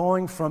about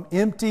going from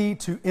empty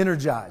to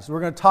energized.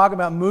 We're going to talk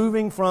about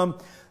moving from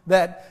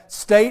that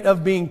state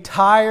of being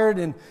tired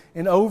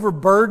and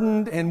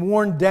overburdened and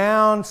worn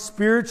down,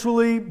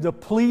 spiritually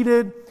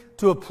depleted,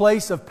 to a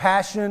place of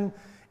passion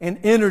and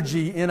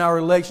energy in our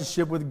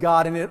relationship with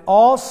God. And it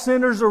all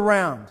centers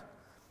around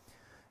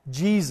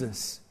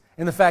Jesus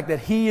and the fact that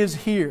He is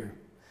here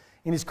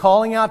and He's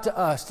calling out to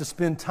us to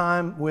spend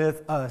time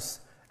with us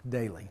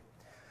daily.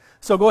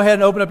 So go ahead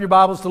and open up your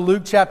Bibles to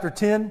Luke chapter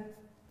 10.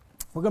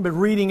 We're going to be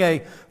reading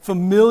a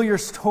familiar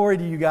story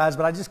to you guys,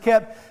 but I just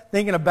kept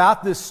thinking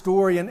about this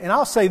story. And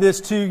I'll say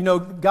this too, you know,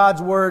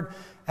 God's Word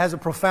has a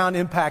profound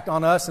impact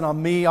on us and on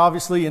me,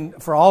 obviously,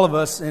 and for all of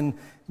us. And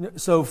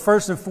so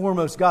first and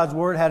foremost, God's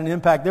Word had an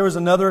impact. There was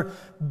another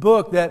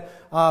book that,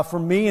 for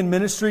me in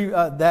ministry,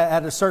 that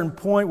at a certain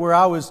point where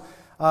I was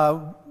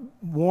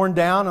worn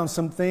down on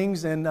some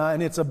things,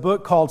 and it's a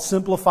book called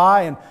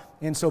Simplify,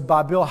 and so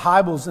by Bill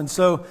Hybels. And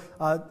so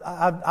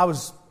I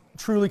was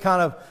truly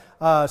kind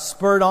of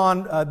spurred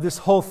on this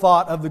whole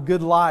thought of the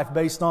good life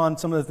based on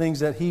some of the things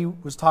that he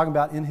was talking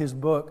about in his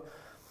book.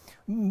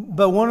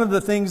 But one of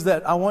the things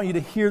that I want you to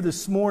hear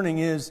this morning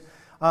is,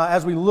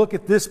 as we look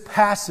at this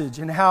passage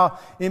and how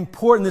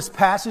important this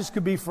passage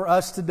could be for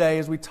us today,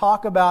 as we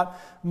talk about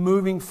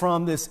moving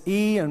from this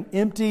and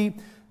empty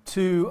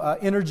to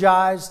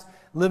energized,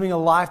 living a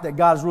life that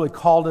God has really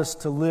called us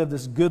to live,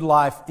 this good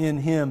life in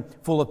Him,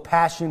 full of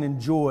passion and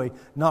joy,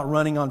 not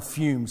running on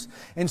fumes.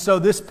 And so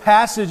this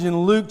passage in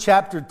Luke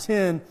chapter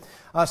 10,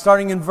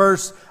 starting in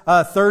verse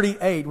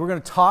 38, we're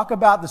going to talk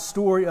about the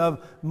story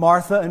of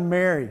Martha and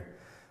Mary.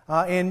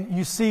 And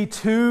you see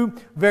two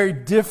very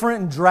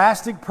different and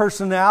drastic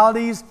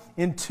personalities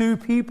in two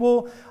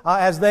people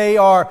as they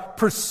are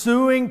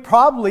pursuing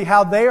probably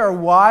how they are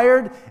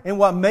wired and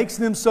what makes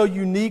them so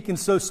unique and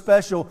so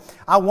special.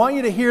 I want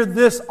you to hear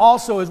this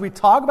also as we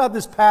talk about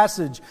this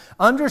passage.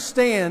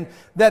 Understand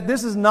that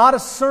this is not a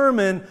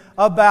sermon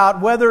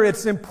about whether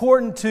it's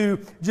important to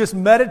just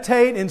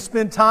meditate and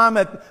spend time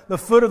at the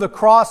foot of the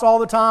cross all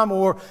the time,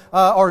 or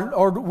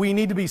we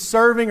need to be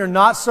serving or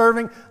not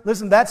serving.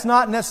 Listen, that's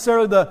not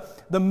necessarily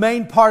the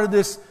main part of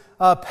this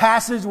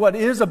passage. What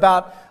is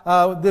about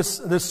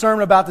this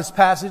sermon about this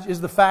passage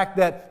is the fact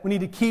that we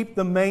need to keep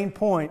the main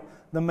point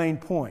the main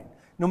point.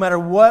 No matter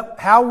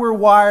how we're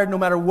wired, no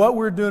matter what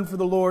we're doing for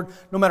the Lord,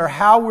 no matter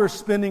how we're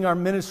spending our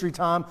ministry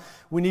time,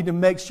 we need to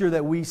make sure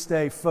that we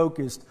stay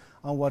focused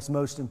on what's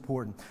most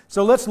important.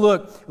 So let's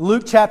look,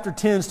 Luke chapter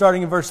 10,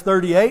 starting in verse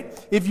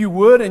 38. If you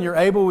would and you're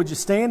able, would you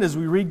stand as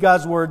we read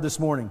God's Word this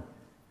morning?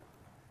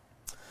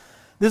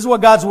 This is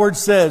what God's Word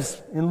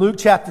says in Luke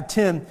chapter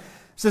 10. It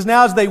says,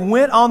 "Now as they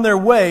went on their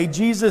way,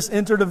 Jesus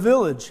entered a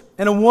village,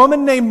 and a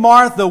woman named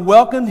Martha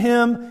welcomed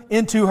Him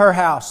into her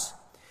house.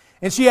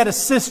 And she had a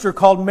sister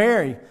called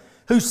Mary,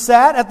 who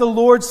sat at the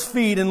Lord's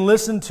feet and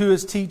listened to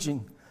His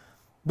teaching.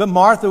 But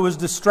Martha was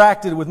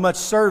distracted with much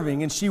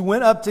serving, and she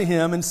went up to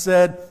Him and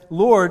said,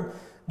 'Lord,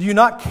 do you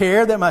not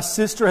care that my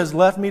sister has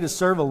left me to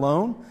serve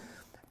alone?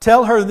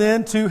 Tell her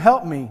then to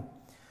help me.'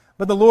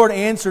 But the Lord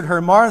answered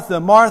her, 'Martha,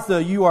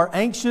 Martha, you are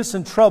anxious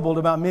and troubled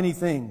about many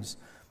things,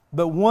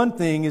 but one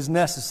thing is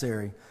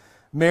necessary.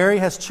 Mary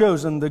has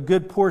chosen the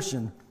good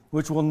portion,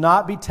 which will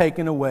not be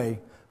taken away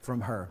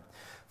from her.'"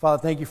 Father,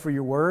 thank you for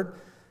your word.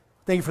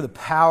 Thank you for the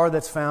power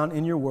that's found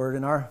in your word,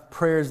 and our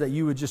prayers that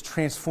you would just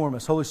transform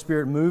us. Holy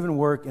Spirit, move and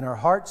work in our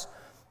hearts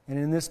and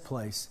in this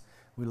place.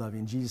 We love you.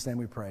 In Jesus' name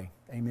we pray.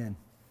 Amen.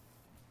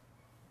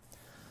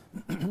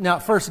 Now,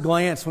 at first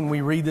glance, when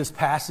we read this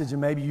passage, and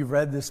maybe you've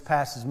read this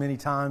passage many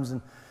times,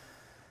 and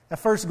at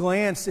first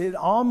glance, it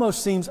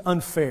almost seems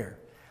unfair.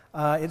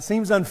 It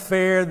seems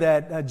unfair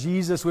that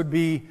Jesus would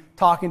be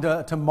talking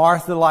to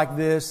Martha like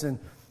this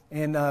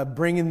and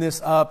bringing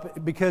this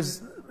up,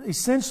 because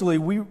essentially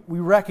we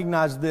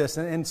recognize this.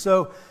 And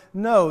so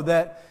know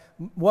that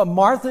what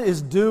Martha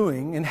is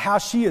doing and how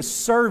she is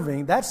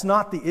serving, that's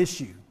not the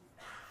issue.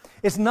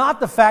 It's not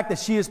the fact that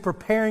she is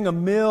preparing a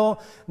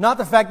meal, not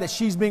the fact that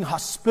she's being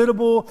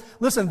hospitable.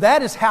 Listen,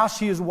 that is how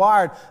she is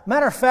wired.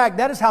 Matter of fact,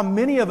 that is how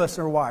many of us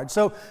are wired.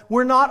 So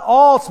we're not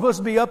all supposed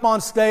to be up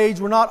on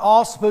stage. We're not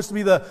all supposed to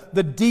be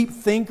the deep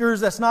thinkers.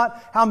 That's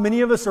not how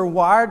many of us are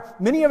wired.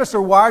 Many of us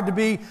are wired to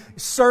be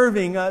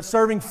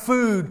serving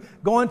food,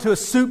 going to a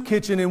soup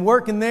kitchen and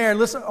working there,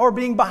 listen, or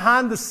being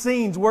behind the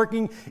scenes,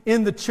 working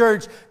in the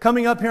church,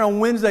 coming up here on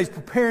Wednesdays,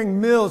 preparing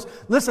meals.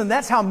 Listen,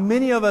 that's how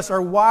many of us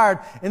are wired,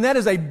 and that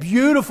is a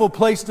beautiful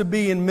place to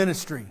be in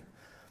ministry.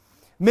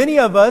 Many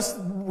of us,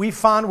 we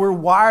find we're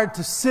wired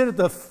to sit at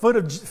the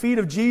feet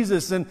of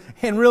Jesus and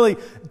really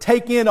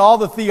take in all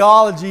the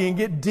theology and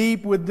get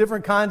deep with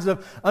different kinds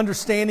of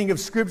understanding of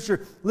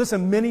Scripture.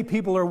 Listen, many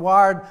people are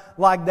wired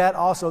like that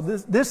also.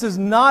 This is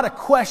not a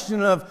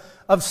question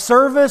of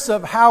service,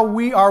 of how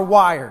we are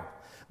wired.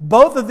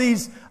 Both of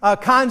these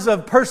kinds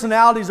of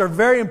personalities are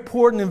very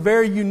important and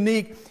very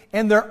unique,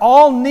 and they're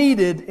all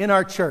needed in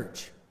our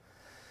church.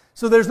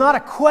 So there's not a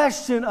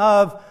question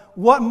of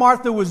what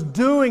Martha was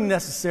doing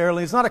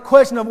necessarily. It's not a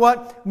question of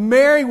what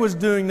Mary was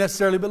doing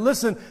necessarily. But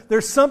listen,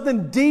 there's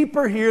something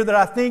deeper here that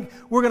I think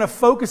we're going to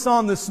focus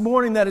on this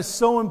morning that is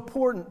so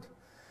important.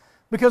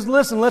 Because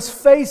listen, let's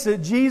face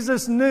it,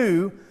 Jesus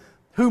knew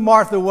who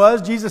Martha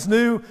was. Jesus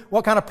knew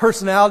what kind of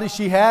personality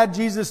she had.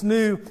 Jesus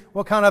knew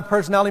what kind of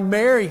personality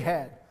Mary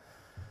had.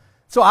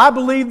 So I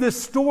believe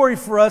this story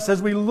for us,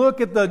 as we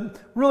look at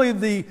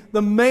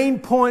the main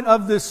point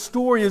of this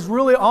story, is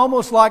really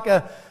almost like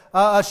a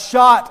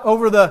shot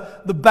over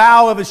the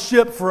bow of a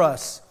ship for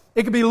us.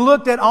 It could be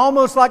looked at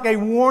almost like a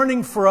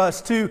warning for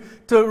us to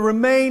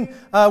remain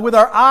with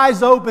our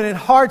eyes open and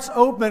hearts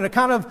open,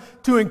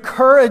 to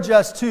encourage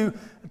us to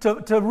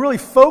really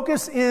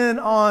focus in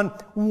on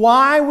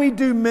why we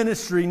do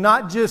ministry,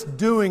 not just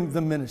doing the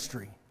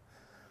ministry.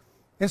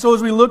 And so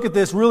as we look at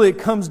this, really it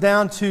comes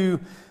down to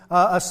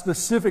a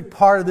specific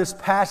part of this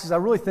passage I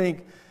really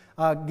think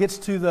gets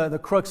to the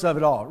crux of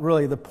it all,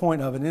 really the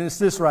point of it. And it's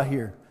this right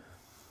here.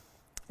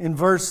 In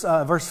verse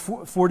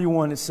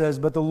 41 it says,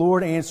 "But the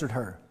Lord answered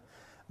her,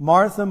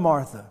 'Martha,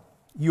 Martha,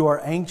 you are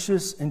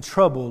anxious and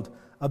troubled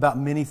about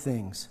many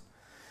things,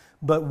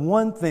 but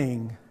one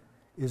thing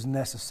is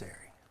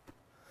necessary.'"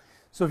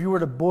 So if you were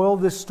to boil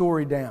this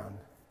story down,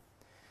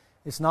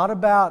 it's not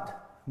about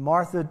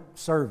Martha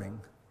serving,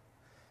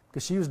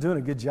 because she was doing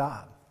a good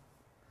job.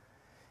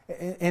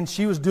 And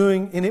she was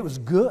doing, and it was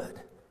good.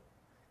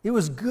 It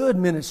was good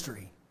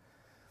ministry.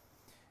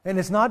 And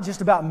it's not just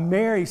about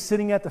Mary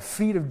sitting at the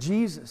feet of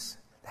Jesus.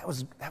 That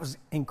was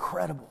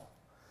incredible.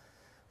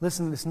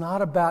 Listen, it's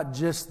not about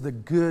just the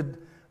good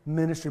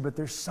ministry, but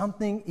there's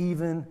something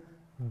even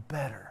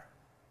better.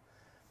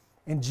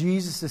 And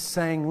Jesus is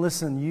saying,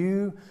 listen,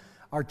 you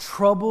are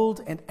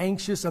troubled and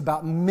anxious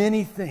about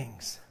many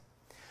things,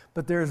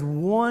 but there's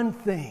one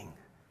thing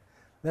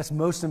that's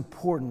most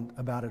important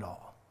about it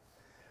all.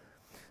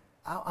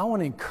 I want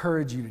to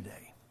encourage you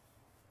today,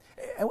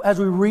 as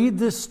we read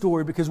this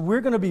story, because we're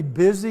going to be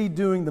busy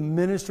doing the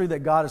ministry that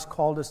God has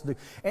called us to do.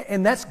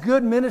 And that's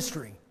good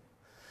ministry.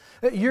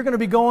 You're going to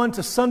be going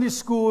to Sunday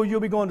school. You'll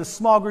be going to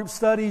small group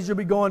studies. You'll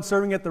be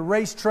serving at the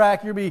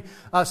racetrack. You'll be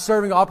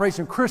serving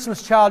Operation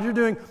Christmas Child. You're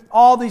doing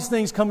all these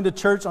things, coming to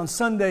church on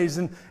Sundays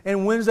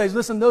and Wednesdays.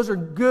 Listen, those are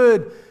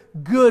good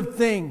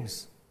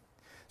things.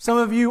 Some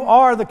of you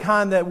are the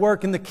kind that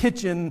work in the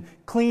kitchen,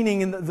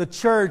 cleaning in the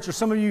church, or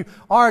some of you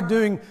are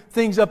doing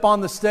things up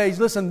on the stage.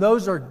 Listen,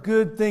 those are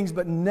good things,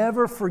 but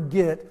never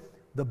forget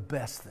the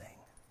best thing.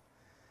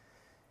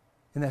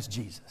 And that's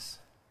Jesus.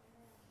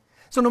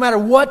 So no matter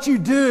what you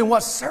do and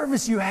what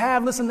service you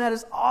have, listen, that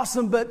is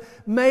awesome, but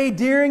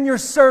during your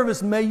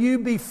service, may you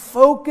be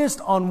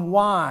focused on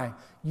why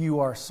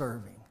you are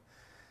serving.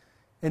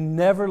 And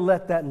never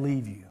let that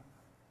leave you.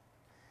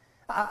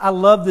 I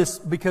love this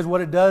because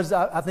what it does,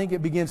 I think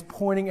it begins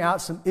pointing out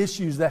some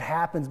issues that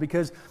happens,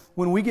 because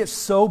when we get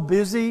so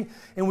busy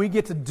and we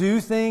get to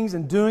do things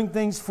and doing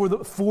things for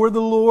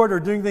the Lord or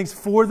doing things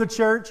for the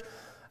church,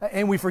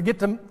 and we forget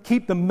to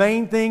keep the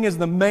main thing as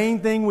the main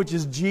thing, which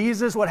is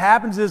Jesus, what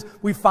happens is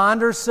we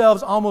find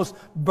ourselves almost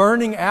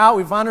burning out.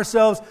 We find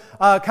ourselves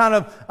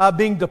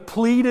being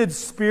depleted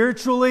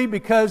spiritually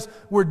because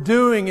we're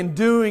doing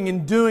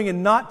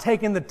and not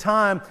taking the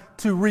time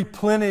to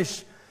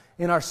replenish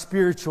in our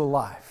spiritual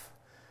life.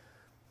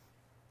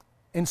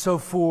 And so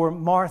for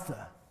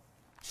Martha,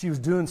 she was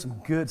doing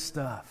some good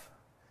stuff.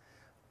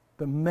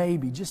 But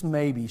maybe, just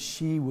maybe,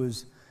 she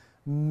was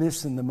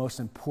missing the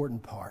most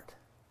important part.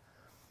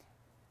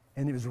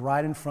 And it was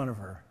right in front of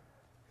her.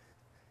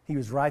 He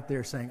was right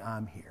there saying,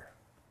 "I'm here."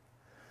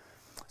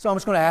 So I'm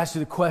just going to ask you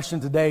the question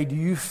today. Do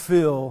you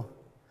feel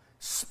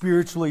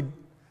spiritually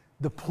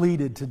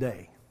depleted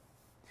today?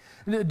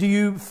 Do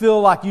you feel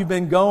like you've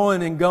been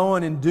going and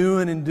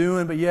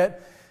doing, but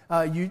yet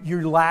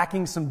you're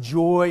lacking some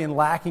joy and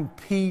lacking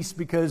peace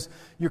because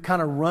you're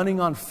kind of running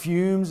on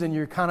fumes and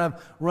you're kind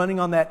of running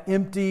on that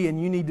empty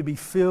and you need to be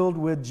filled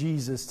with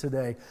Jesus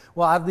today.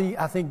 Well,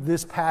 I think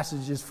this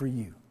passage is for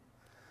you.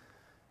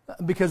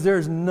 Because there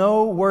is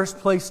no worse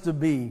place to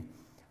be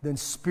than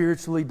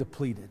spiritually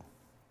depleted.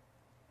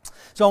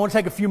 So I want to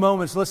take a few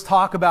moments. Let's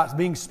talk about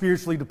being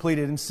spiritually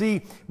depleted and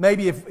see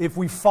maybe if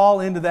we fall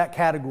into that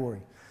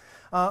category.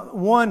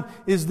 One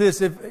is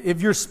this: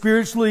 if you're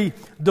spiritually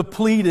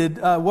depleted,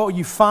 what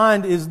you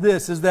find is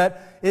this: is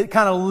that it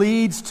kind of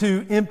leads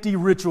to empty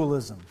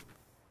ritualism.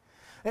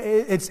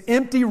 It's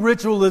empty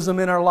ritualism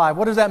in our life.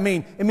 What does that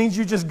mean? It means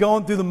you're just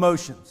going through the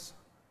motions.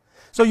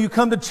 So you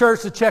come to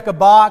church to check a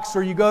box,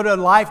 or you go to a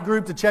life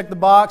group to check the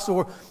box,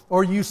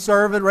 or you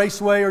serve at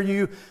Raceway, or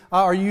you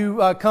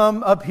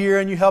come up here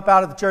and you help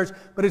out at the church.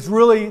 But it's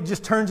really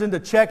just turns into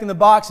checking the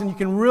box, and you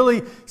can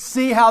really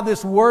see how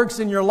this works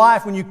in your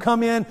life when you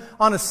come in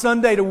on a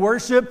Sunday to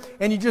worship,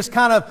 and you just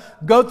kind of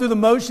go through the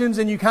motions,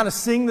 and you kind of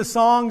sing the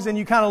songs, and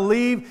you kind of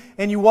leave,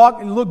 and you walk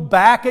and look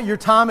back at your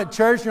time at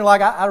church, and you're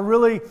like, I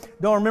really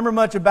don't remember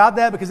much about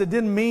that because it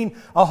didn't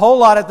mean a whole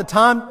lot at the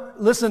time.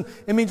 Listen,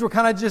 it means we're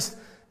kind of just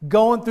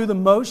going through the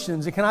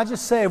motions. And can I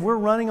just say, if we're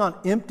running on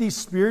empty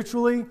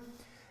spiritually,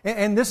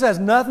 and this has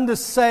nothing to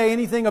say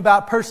anything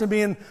about person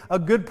being a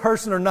good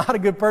person or not a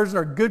good person,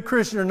 or good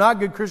Christian or not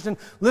good Christian.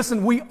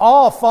 Listen, we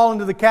all fall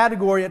into the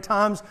category at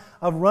times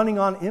of running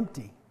on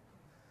empty.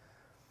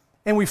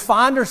 And we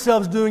find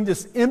ourselves doing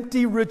this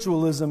empty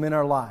ritualism in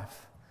our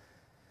life.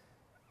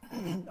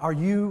 Are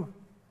you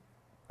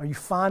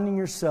finding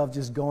yourself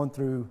just going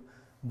through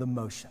the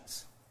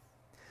motions?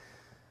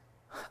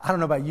 I don't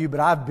know about you, but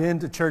I've been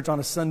to church on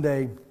a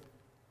Sunday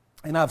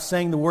and I've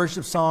sang the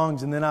worship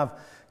songs, and then I've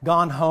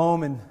gone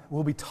home and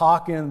we'll be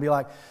talking and be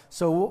like,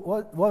 so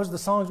what was the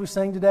songs we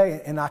sang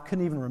today? And I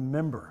couldn't even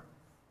remember.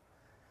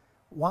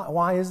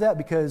 Why is that?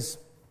 Because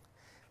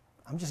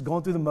I'm just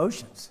going through the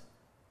motions.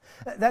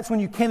 That's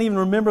when you can't even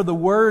remember the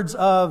words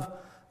of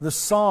the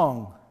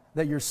song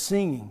that you're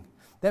singing.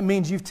 That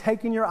means you've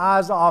taken your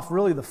eyes off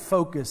really the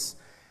focus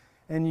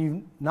and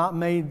you've not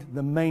made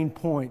the main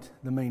point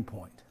the main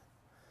point.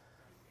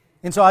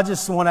 And so I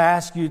just want to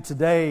ask you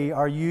today,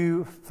 are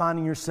you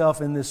finding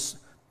yourself in this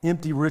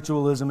empty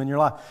ritualism in your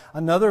life?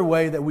 Another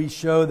way that we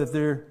show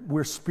that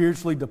we're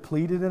spiritually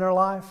depleted in our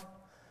life,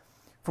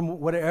 from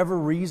whatever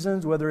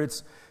reasons, whether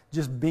it's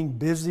just being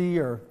busy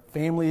or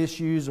family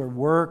issues or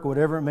work,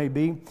 whatever it may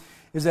be,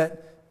 is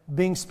that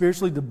being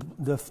spiritually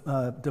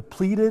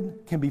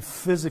depleted can be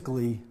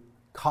physically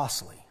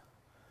costly.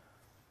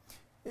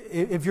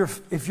 If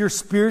you're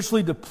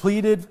spiritually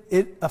depleted,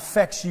 it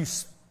affects you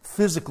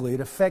physically.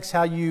 It affects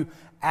how you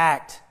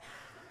act.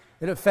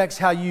 It affects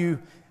how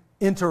you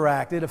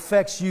interact. It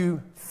affects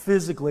you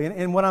physically.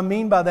 And what I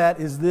mean by that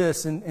is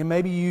this, and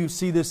maybe you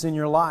see this in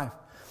your life.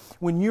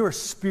 When you are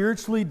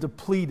spiritually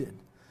depleted,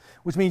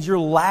 which means you're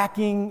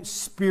lacking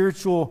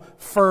spiritual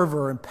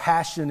fervor and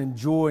passion and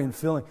joy and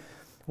feeling,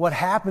 what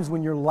happens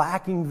when you're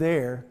lacking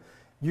there,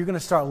 you're going to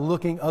start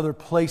looking other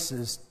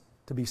places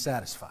to be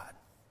satisfied.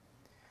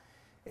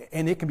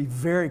 And it can be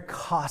very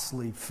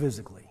costly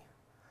physically.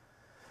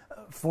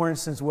 For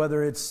instance,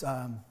 whether it's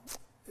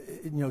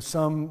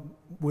some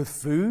with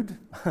food,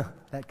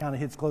 that kind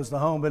of hits close to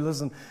home. But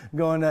listen,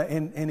 going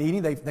and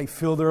eating, they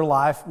fill their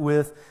life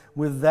with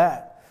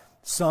that.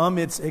 Some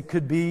it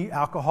could be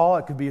alcohol,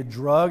 it could be a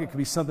drug, it could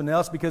be something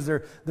else, because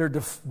they're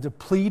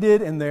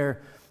depleted and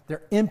they're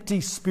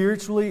empty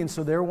spiritually, and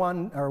so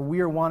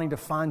we are wanting to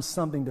find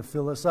something to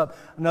fill us up.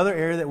 Another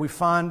area that we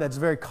find that's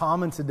very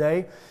common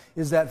today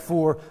is that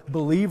for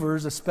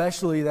believers,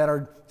 especially that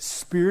are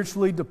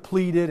spiritually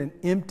depleted and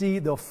empty,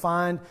 they'll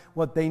find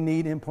what they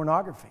need in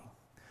pornography.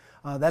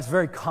 That's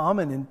very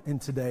common in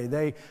today.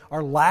 They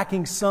are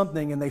lacking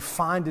something and they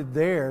find it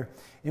there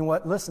in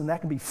that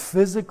can be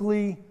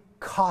physically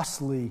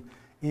costly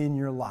in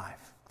your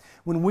life.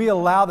 When we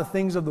allow the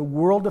things of the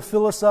world to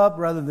fill us up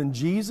rather than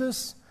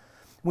Jesus,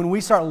 when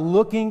we start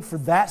looking for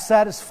that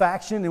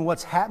satisfaction in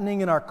what's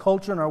happening in our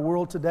culture and our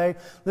world today,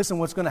 listen,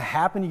 what's going to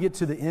happen, you get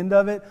to the end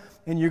of it,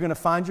 and you're going to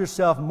find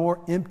yourself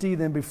more empty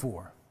than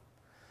before.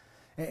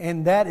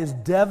 And that is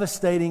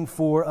devastating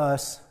for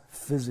us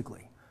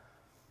physically.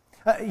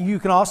 You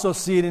can also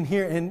see it in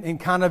here in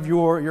kind of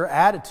your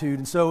attitude.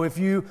 And so if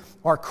you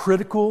are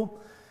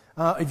critical,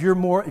 if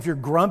you're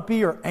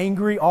grumpy or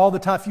angry all the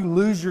time, if you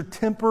lose your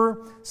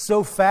temper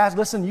so fast,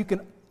 listen, you can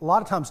a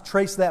lot of times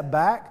trace that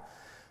back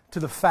to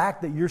the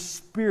fact that you're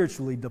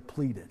spiritually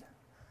depleted.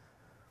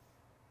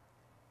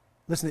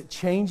 Listen, it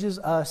changes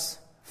us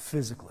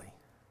physically.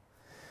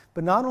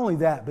 But not only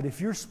that, but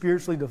if you're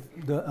spiritually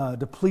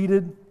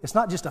depleted, it's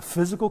not just a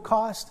physical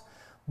cost,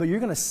 but you're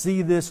going to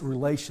see this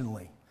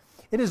relationally.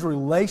 It is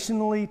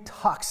relationally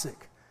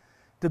toxic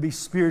to be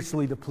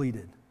spiritually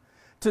depleted.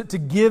 To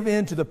give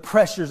in to the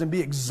pressures and be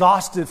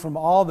exhausted from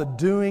all the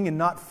doing and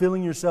not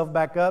filling yourself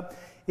back up.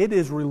 It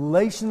is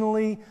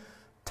relationally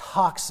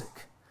toxic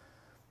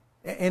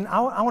And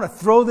I want to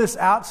throw this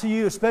out to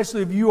you,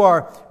 especially if you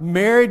are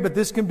married, but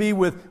this can be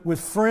with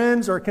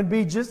friends or it can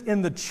be just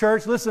in the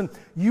church. Listen,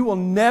 you will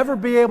never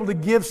be able to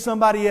give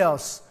somebody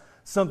else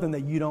something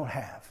that you don't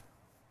have.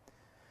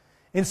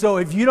 And so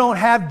if you don't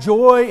have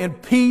joy and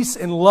peace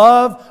and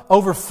love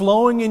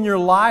overflowing in your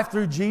life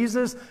through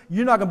Jesus,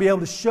 you're not going to be able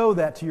to show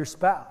that to your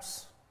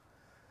spouse.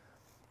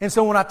 And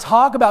so when I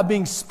talk about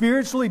being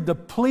spiritually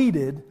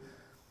depleted,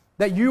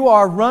 that you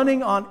are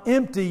running on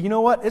empty, you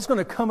know what? It's going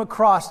to come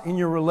across in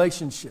your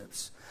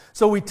relationships.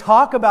 So we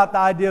talk about the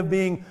idea of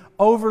being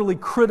overly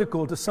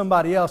critical to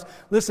somebody else.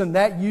 Listen,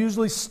 that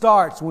usually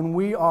starts when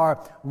we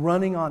are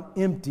running on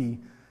empty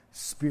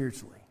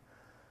spiritually.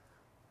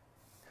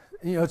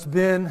 You know, it's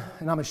been,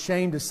 and I'm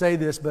ashamed to say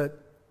this, but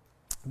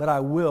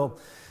I will.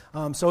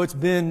 So it's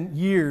been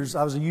years.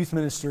 I was a youth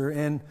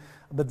minister,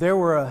 but there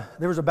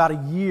was about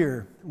a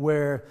year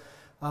where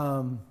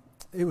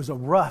it was a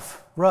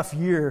rough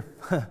year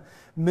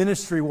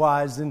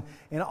ministry-wise, and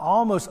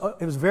almost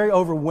it was very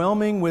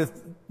overwhelming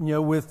with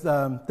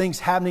things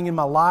happening in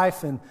my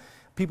life and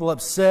people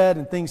upset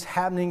and things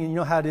happening, and you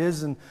know how it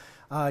is, and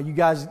you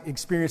guys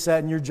experience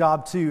that in your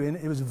job too. And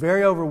it was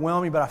very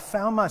overwhelming, but I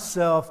found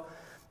myself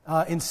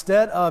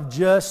instead of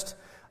just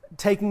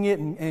taking it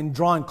and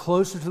drawing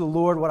closer to the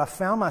Lord, what I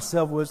found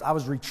myself was I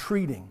was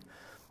retreating.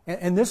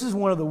 And this is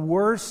one of the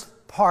worst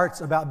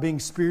parts about being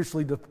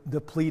spiritually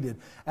depleted.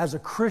 As a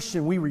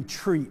Christian, we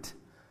retreat.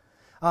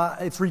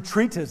 It's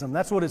retreatism.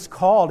 That's what it's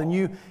called. And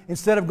you,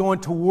 instead of going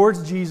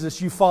towards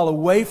Jesus, you fall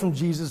away from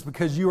Jesus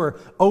because you are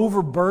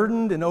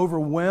overburdened and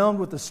overwhelmed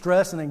with the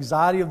stress and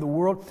anxiety of the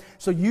world.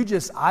 So you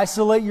just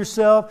isolate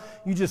yourself.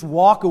 You just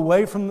walk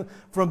away from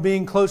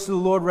being close to the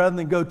Lord rather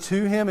than go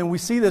to Him. And we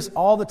see this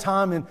all the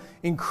time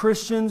in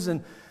Christians.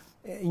 And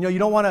you know, you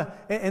don't want to,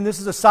 and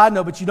this is a side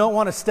note, but you don't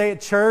want to stay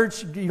at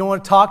church. You don't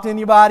want to talk to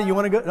anybody. You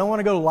don't want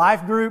to go to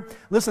life group.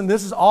 Listen,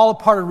 this is all a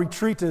part of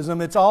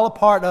retreatism. It's all a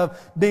part of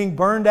being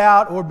burned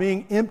out or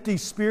being empty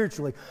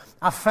spiritually.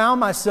 I found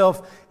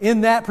myself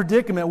in that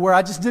predicament where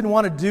I just didn't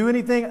want to do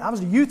anything. I was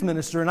a youth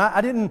minister, and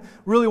I didn't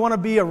really want to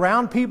be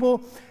around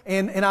people.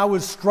 And I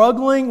was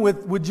struggling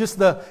with just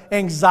the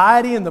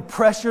anxiety and the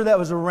pressure that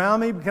was around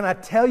me. But can I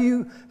tell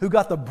you who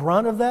got the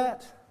brunt of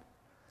that?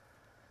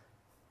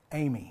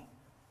 Amy.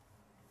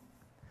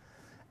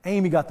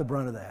 Amy got the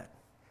brunt of that.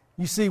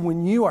 You see,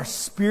 when you are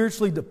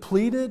spiritually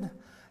depleted,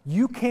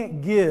 you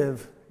can't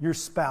give your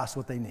spouse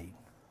what they need.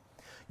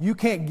 You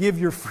can't give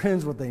your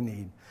friends what they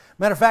need.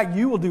 Matter of fact,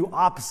 you will do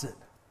opposite.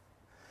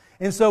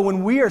 And so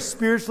when we are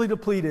spiritually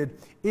depleted,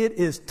 it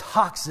is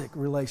toxic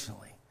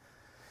relationally.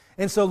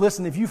 And so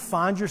listen, if you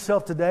find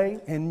yourself today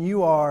and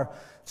you are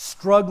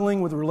struggling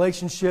with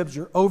relationships,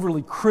 you're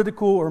overly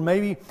critical, or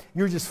maybe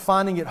you're just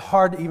finding it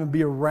hard to even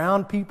be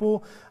around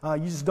people,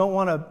 you just don't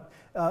want to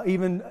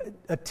even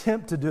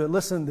attempt to do it,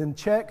 listen, then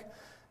check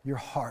your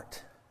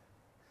heart.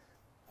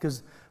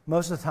 Because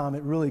most of the time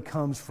it really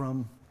comes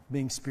from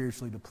being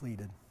spiritually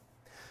depleted.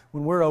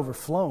 When we're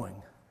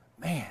overflowing,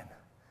 man,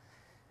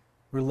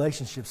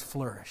 relationships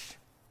flourish.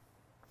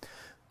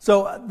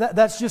 So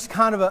that's just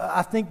kind of,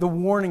 I think, the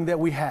warning that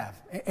we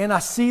have. And I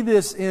see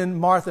this in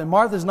Martha. And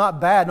Martha's not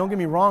bad, don't get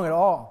me wrong at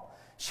all.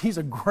 She's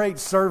a great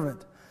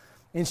servant.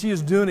 And she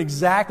is doing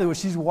exactly what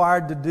she's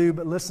wired to do.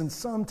 But listen,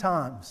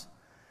 sometimes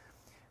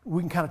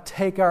we can kind of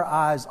take our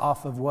eyes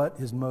off of what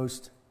is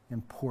most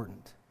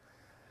important.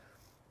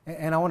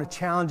 And I want to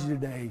challenge you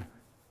today.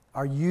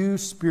 Are you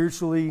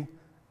spiritually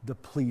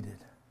depleted?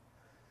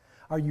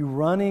 Are you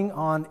running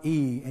on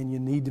E and you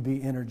need to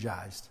be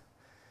energized?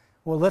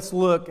 Well, let's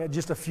look at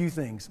just a few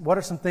things. What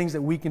are some things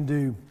that we can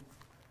do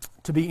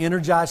to be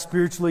energized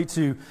spiritually,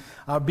 to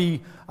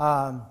be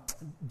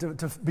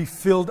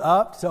filled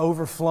up, to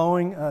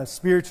overflowing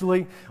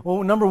spiritually?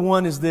 Well, number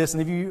one is this,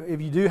 and if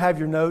you do have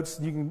your notes,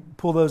 you can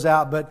pull those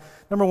out. But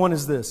number one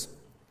is this: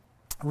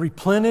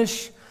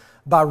 replenish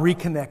by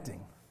reconnecting.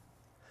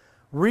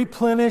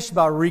 Replenish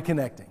by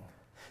reconnecting.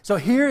 So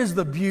here is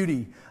the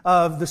beauty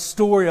of the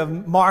story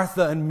of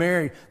Martha and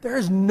Mary. There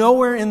is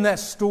nowhere in that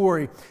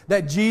story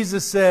that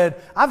Jesus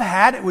said, "I've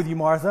had it with you,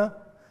 Martha.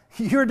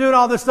 You're doing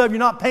all this stuff. You're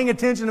not paying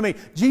attention to me."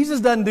 Jesus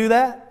doesn't do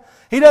that.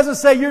 He doesn't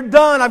say, "You're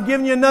done. I've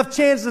given you enough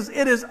chances.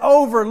 It is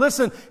over."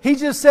 Listen, He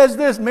just says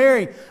this,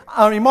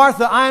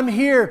 Martha, I'm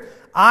here.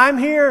 I'm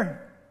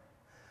here.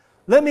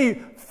 Let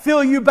me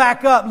fill you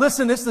back up.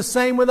 Listen, it's the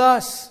same with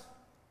us.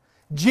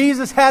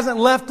 Jesus hasn't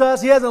left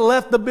us. He hasn't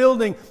left the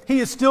building. He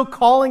is still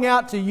calling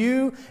out to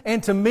you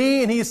and to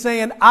me, and He is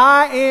saying,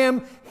 "I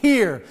am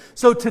here."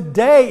 So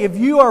today, if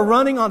you are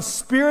running on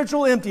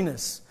spiritual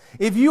emptiness,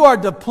 if you are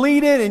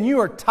depleted and you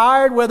are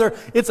tired, whether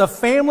it's a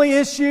family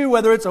issue,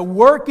 whether it's a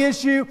work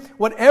issue,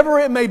 whatever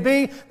it may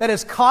be that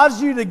has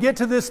caused you to get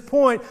to this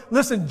point,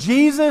 listen,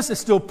 Jesus is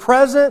still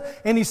present,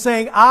 and He's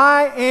saying,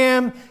 "I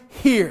am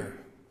here."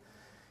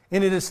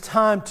 And it is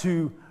time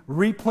to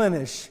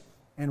replenish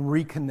and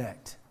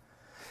reconnect.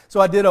 So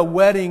I did a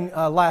wedding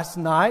last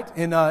night,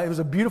 and it was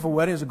a beautiful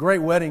wedding. It was a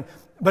great wedding,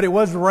 but it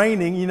was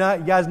raining. You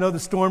guys know the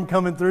storm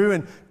coming through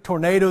and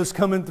tornadoes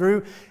coming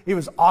through. It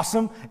was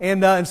awesome,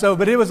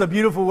 but it was a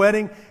beautiful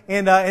wedding,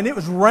 and it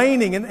was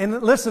raining.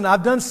 And listen,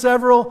 I've done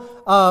several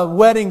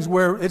weddings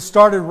where it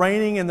started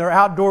raining, and they're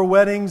outdoor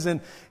weddings, and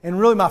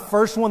really my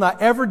first one I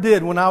ever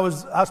did when I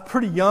was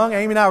pretty young.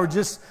 Amy and I were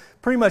just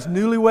pretty much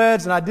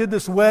newlyweds, and I did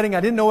this wedding.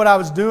 I didn't know what I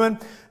was doing.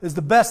 It was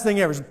the best thing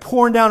ever. It was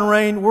pouring down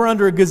rain. We're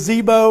under a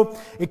gazebo.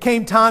 It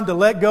came time to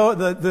let go,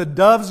 the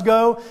doves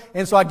go.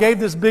 And so I gave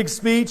this big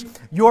speech.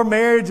 Your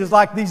marriage is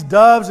like these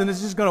doves, and it's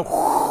just going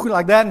to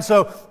like that. And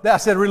so I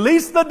said,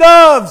 release the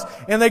doves.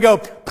 And they go,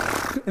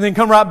 and then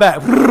come right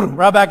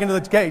back into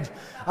the cage.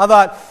 I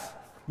thought,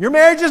 your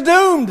marriage is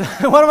doomed.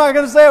 What am I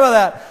going to say about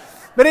that?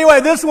 But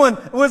anyway, this one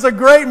was a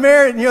great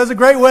marriage. It was a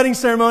great wedding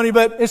ceremony,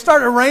 but it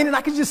started raining.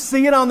 I could just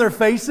see it on their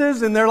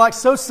faces, and they're like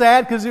so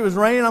sad because it was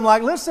raining. I'm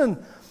like,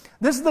 listen,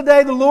 this is the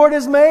day the Lord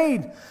has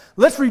made.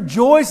 Let's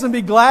rejoice and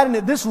be glad in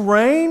it. This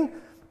rain,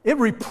 it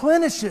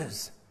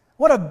replenishes.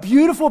 What a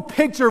beautiful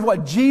picture of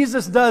what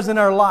Jesus does in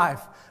our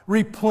life.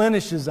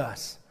 Replenishes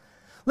us.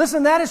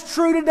 Listen, that is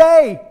true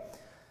today.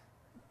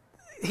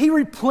 He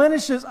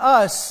replenishes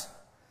us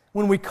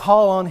when we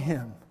call on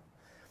Him.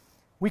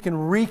 We can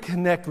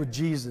reconnect with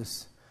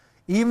Jesus.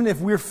 Even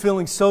if we're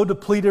feeling so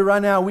depleted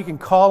right now, we can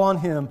call on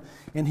Him,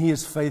 and He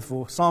is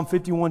faithful. Psalm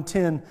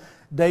 51:10,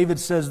 David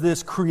says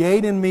this,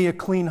 create in me a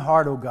clean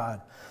heart, O God,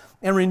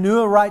 and renew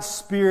a right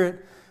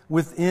spirit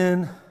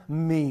within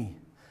me.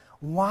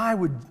 Why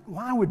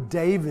would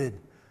David,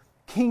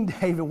 King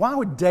David, why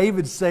would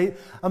David say,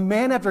 a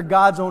man after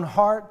God's own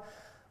heart,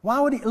 why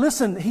would he,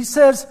 listen, he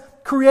says,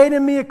 create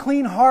in me a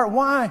clean heart.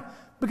 Why?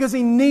 Because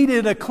he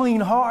needed a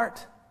clean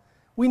heart.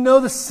 We know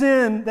the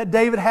sin that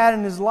David had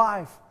in his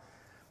life.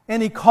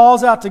 And he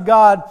calls out to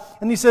God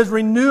and he says,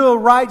 renew a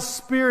right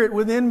spirit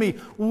within me.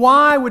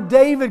 Why would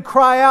David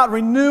cry out,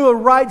 renew a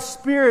right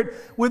spirit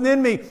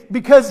within me?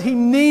 Because he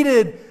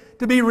needed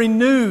to be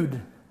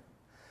renewed.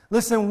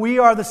 Listen, we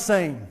are the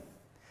same.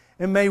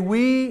 And may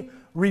we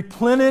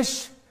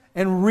replenish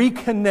and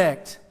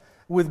reconnect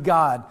with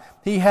God.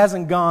 He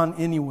hasn't gone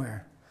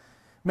anywhere.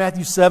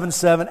 Matthew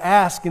 7:7,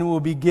 ask and it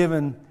will be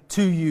given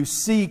to you.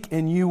 Seek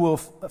and you will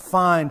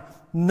find.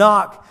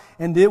 Knock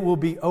and it will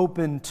be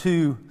open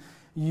to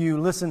you.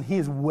 Listen, He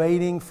is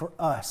waiting for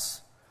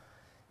us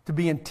to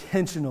be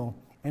intentional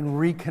and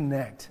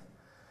reconnect.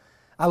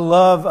 I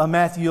love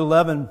Matthew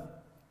 11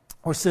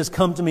 where it says,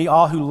 come to me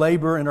all who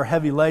labor and are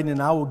heavy laden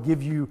and I will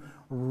give you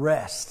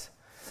rest.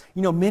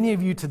 You know, many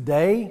of you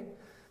today,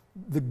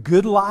 the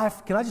good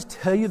life, can I just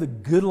tell you the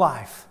good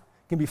life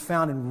can be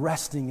found in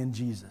resting in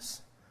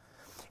Jesus.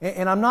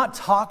 And I'm not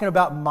talking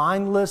about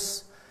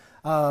mindless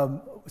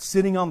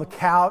sitting on the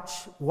couch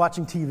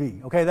watching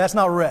TV. Okay, that's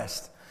not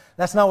rest.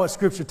 That's not what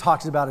Scripture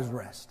talks about as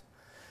rest.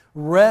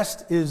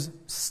 Rest is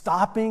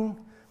stopping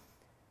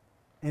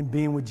and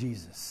being with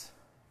Jesus.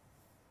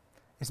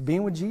 It's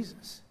being with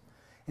Jesus.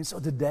 And so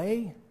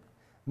today,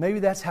 maybe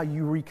that's how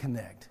you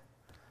reconnect.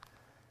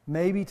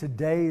 Maybe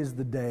today is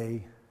the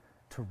day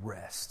to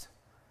rest.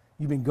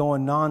 You've been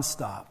going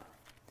nonstop.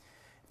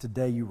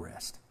 Today you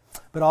rest.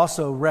 But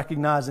also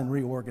recognize and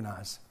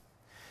reorganize.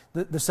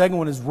 The second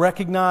one is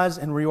recognize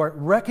and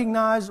reorganize.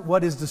 Recognize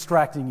what is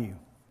distracting you.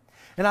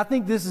 And I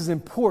think this is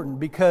important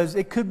because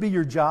it could be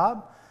your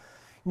job.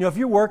 You know, if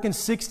you're working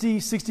 60,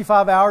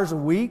 65 hours a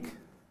week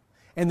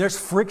and there's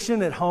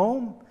friction at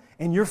home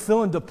and you're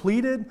feeling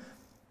depleted,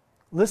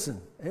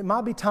 listen, it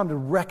might be time to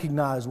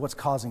recognize what's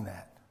causing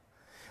that.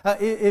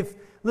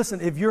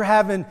 If you're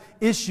having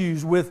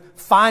issues with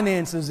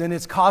finances and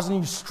it's causing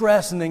you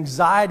stress and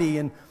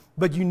anxiety,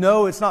 but you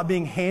know it's not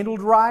being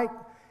handled right,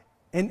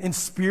 and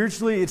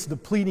spiritually it's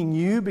depleting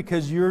you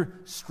because you're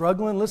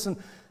struggling, listen,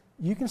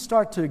 you can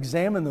start to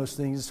examine those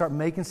things and start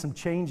making some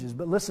changes.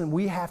 But listen,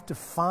 we have to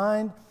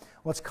find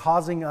what's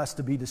causing us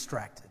to be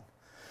distracted.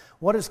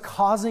 What is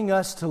causing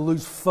us to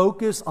lose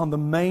focus on the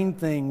main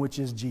thing, which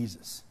is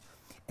Jesus.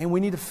 And we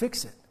need to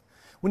fix it.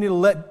 We need to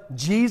let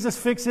Jesus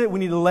fix it.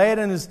 We need to lay it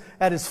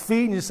at His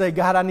feet and just say,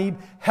 God, I need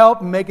help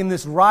in making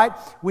this right.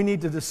 We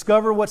need to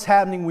discover what's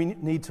happening. We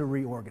need to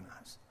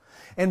reorganize.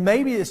 And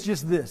maybe it's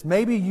just this.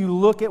 Maybe you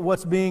look at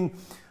what's being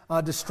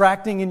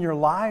distracting in your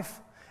life,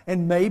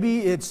 and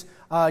maybe it's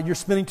you're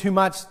spending too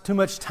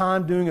much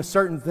time doing a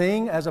certain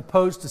thing as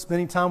opposed to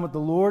spending time with the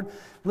Lord.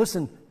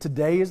 Listen,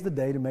 today is the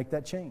day to make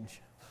that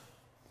change.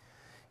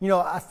 You know,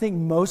 I think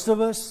most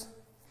of us,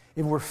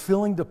 if we're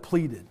feeling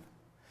depleted,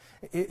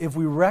 if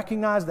we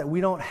recognize that we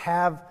don't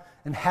have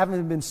and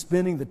haven't been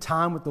spending the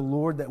time with the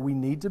Lord that we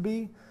need to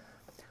be,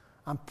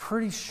 I'm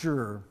pretty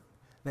sure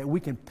that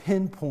we can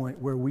pinpoint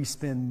where we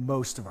spend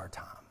most of our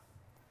time.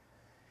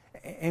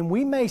 And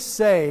we may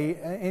say,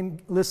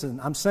 and listen,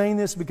 I'm saying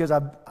this because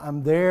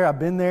I'm there, I've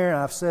been there, and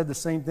I've said the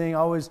same thing. I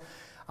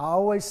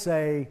always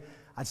say,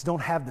 I just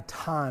don't have the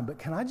time. But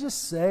can I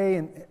just say,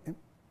 and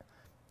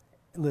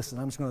listen,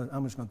 I'm just going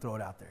to throw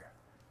it out there.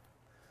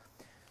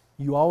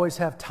 You always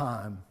have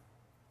time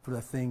for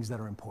the things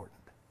that are important.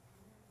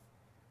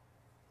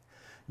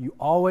 you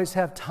always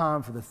have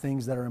time for the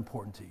things that are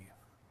important to you.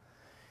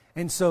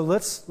 And so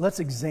let's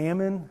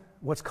examine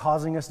what's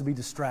causing us to be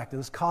distracted,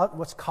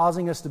 what's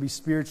causing us to be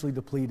spiritually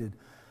depleted.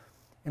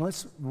 And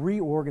let's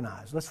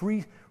reorganize. Let's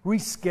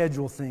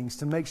reschedule things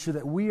to make sure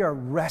that we are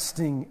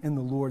resting in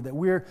the Lord, that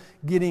we're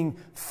getting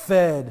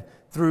fed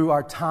through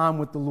our time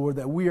with the Lord,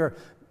 that we are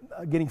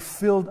getting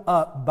filled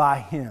up by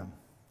Him.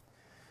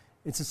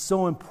 It's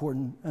so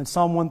important. And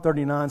Psalm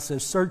 139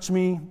 says, "Search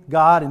me,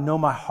 God, and know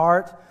my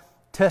heart.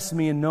 Test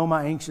me and know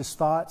my anxious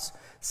thoughts.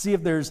 See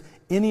if there's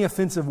any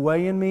offensive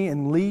way in me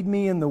and lead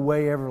me in the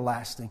way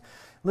everlasting."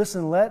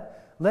 Listen,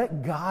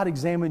 let God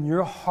examine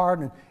your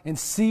heart and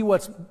see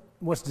what's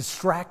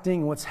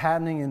distracting, what's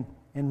happening,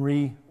 and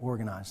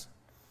reorganize.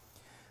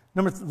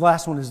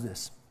 Last one is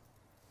this.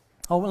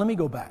 Oh, well, let me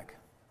go back.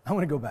 I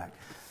want to go back.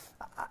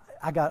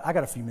 I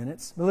got a few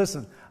minutes. But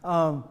listen,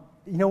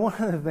 one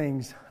of the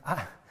things,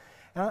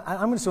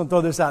 I'm just going to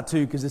throw this out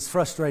too because it's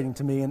frustrating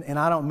to me, and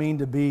I don't mean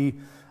to be,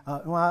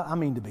 I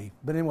mean to be.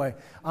 But anyway,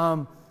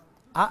 I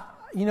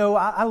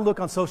look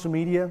on social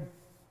media,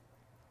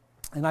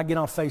 and I get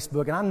on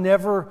Facebook, and I'll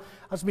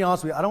just be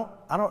honest with you,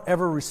 I don't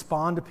ever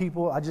respond to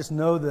people. I just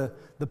know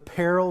the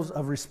perils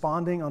of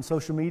responding on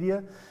social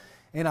media.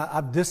 And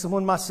I've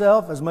disciplined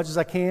myself as much as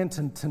I can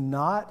to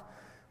not,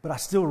 but I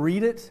still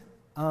read it.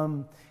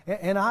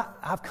 And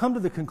I've come to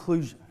the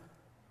conclusion,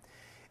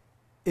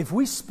 if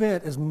we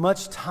spent as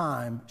much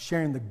time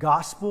sharing the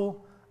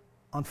gospel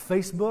on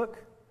Facebook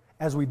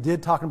as we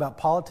did talking about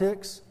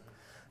politics,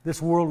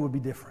 this world would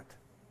be different.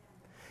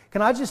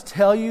 Can I just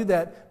tell you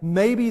that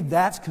maybe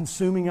that's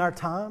consuming our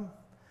time?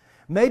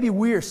 Maybe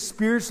we are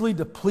spiritually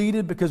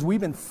depleted because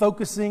we've been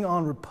focusing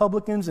on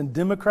Republicans and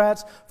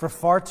Democrats for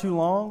far too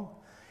long.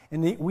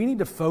 And we need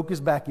to focus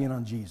back in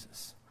on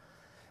Jesus.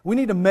 We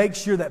need to make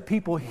sure that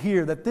people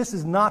hear that this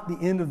is not the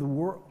end of the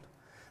world.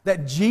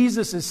 That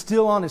Jesus is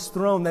still on His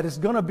throne, that it's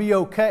going to be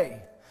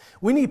okay.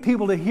 We need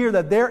people to hear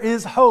that there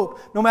is hope.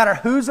 No matter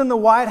who's in the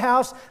White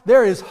House,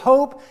 there is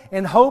hope,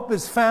 and hope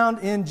is found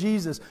in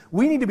Jesus.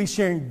 We need to be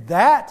sharing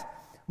that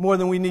more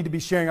than we need to be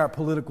sharing our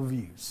political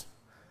views.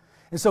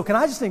 And so can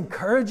I just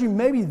encourage you,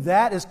 maybe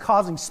that is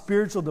causing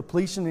spiritual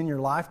depletion in your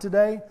life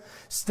today.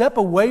 Step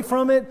away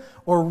from it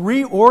or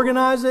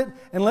reorganize it,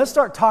 and let's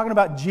start talking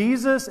about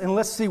Jesus, and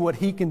let's see what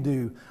He can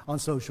do on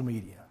social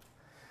media.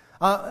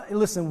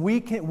 Listen,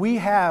 we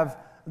have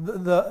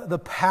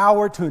the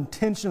power to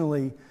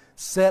intentionally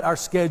set our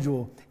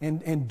schedule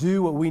and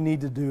do what we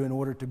need to do in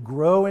order to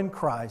grow in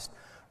Christ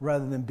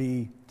rather than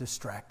be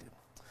distracted.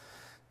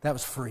 That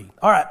was free.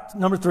 All right,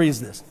 number 3 is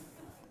this.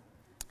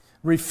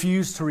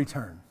 Refuse to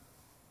return.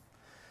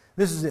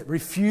 This is it.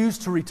 Refuse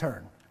to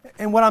return.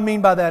 And what I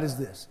mean by that is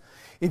this.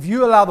 If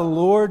you allow the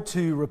Lord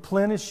to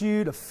replenish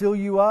you, to fill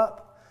you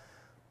up,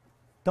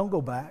 don't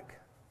go back.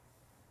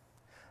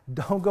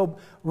 Don't go.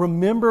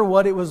 Remember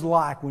what it was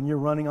like when you're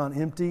running on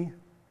empty,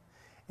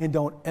 and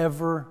don't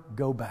ever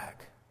go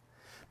back.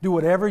 Do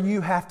whatever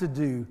you have to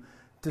do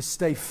to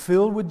stay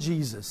filled with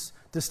Jesus,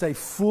 to stay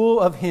full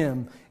of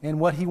Him and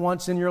what He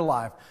wants in your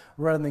life,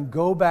 rather than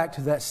go back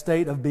to that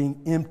state of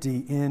being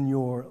empty in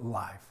your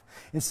life.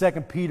 In 2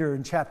 Peter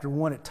in chapter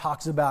 1, it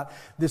talks about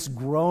this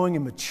growing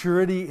in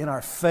maturity in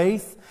our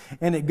faith.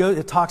 And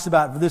it talks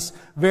about, for this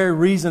very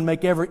reason,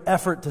 make every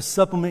effort to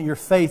supplement your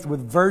faith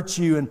with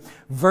virtue, and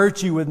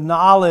virtue with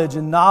knowledge,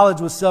 and knowledge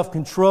with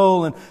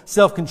self-control, and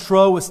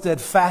self-control with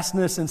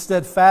steadfastness, and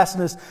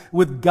steadfastness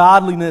with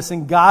godliness,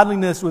 and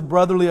godliness with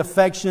brotherly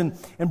affection,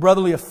 and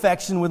brotherly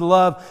affection with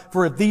love.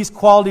 For if these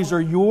qualities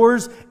are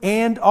yours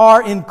and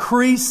are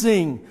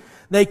increasing,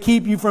 they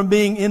keep you from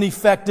being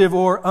ineffective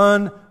or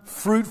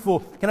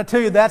unfruitful. Can I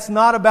tell you, that's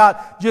not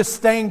about just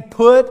staying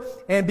put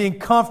and being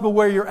comfortable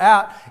where you're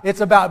at.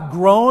 It's about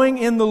growing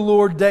in the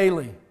Lord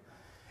daily.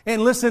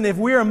 And listen, if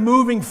we are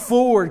moving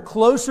forward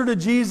closer to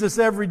Jesus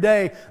every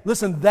day,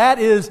 listen,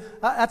 that's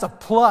a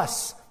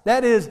plus.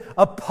 That is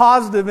a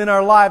positive in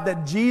our life,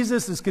 that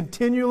Jesus is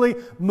continually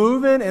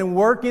moving and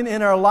working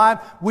in our life.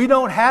 We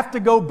don't have to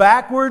go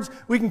backwards.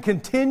 We can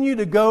continue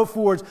to go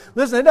forwards.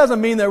 Listen, it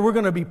doesn't mean that we're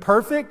going to be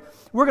perfect.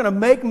 We're going to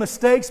make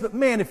mistakes. But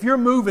man, if you're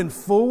moving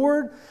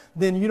forward,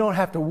 then you don't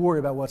have to worry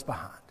about what's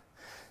behind.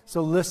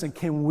 So listen,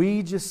 can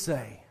we just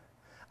say,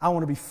 I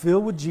want to be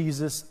filled with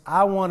Jesus.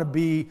 I want to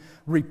be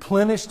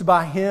replenished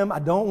by Him. I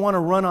don't want to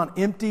run on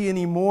empty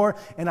anymore.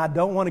 And I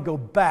don't want to go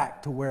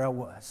back to where I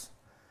was.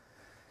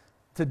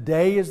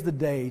 Today is the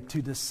day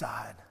to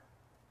decide.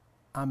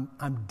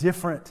 I'm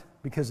different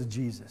because of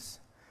Jesus,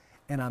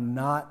 and I'm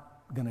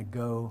not going to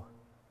go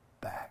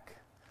back.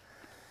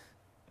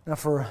 Now,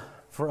 for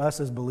us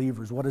as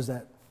believers, what does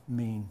that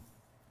mean?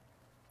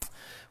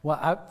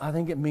 Well, I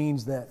think it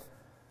means that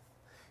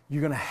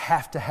you're going to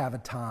have a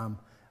time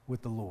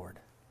with the Lord.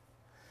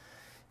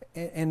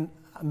 And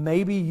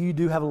maybe you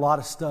do have a lot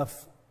of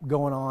stuff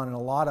going on and a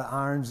lot of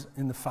irons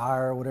in the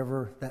fire,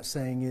 whatever that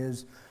saying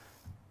is.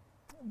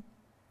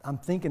 I'm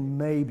thinking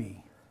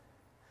maybe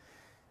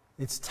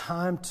it's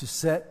time to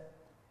set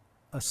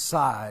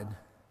aside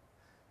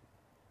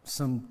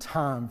some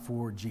time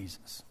for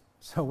Jesus.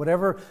 So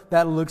whatever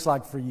that looks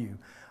like for you.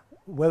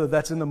 whether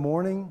that's in the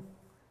morning,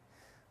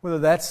 whether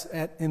that's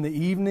in the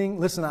evening.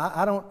 Listen,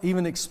 I don't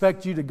even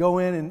expect you to go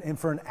in and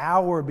for an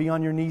hour be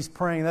on your knees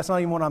praying. That's not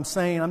even what I'm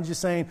saying. I'm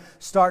just saying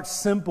start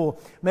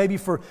simple. Maybe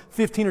for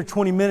 15 or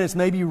 20 minutes,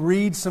 maybe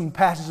read some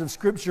passages of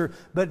Scripture.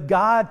 But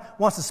God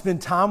wants to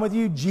spend time with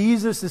you.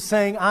 Jesus is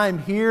saying, I'm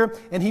here,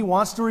 and He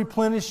wants to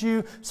replenish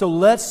you. So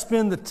let's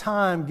spend the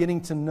time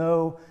getting to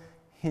know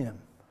Him.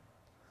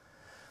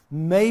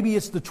 Maybe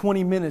it's the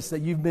 20 minutes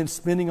that you've been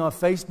spending on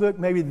Facebook.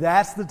 Maybe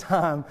that's the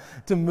time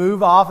to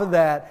move off of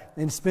that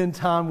and spend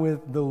time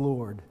with the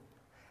Lord.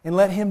 And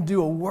let Him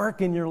do a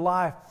work in your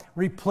life,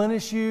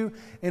 replenish you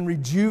and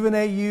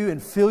rejuvenate you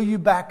and fill you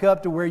back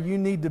up to where you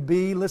need to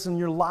be. Listen,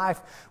 your life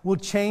will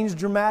change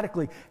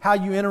dramatically. How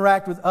you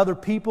interact with other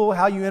people,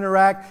 how you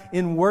interact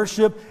in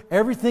worship,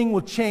 everything will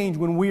change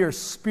when we are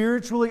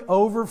spiritually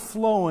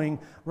overflowing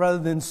rather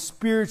than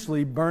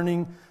spiritually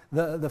burning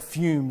the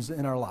fumes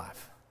in our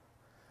life.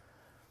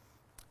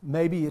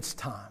 Maybe it's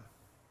time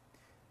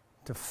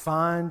to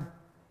find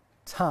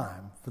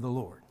time for the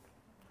Lord.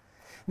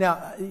 Now,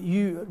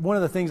 one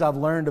of the things I've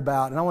learned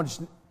about, and I want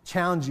to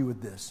challenge you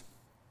with this.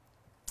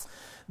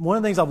 One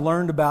of the things I've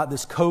learned about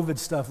this COVID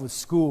stuff with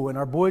school, and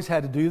our boys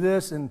had to do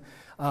this, and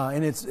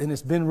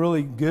it's been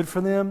really good for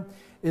them,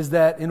 is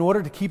that in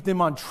order to keep them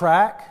on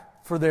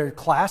track for their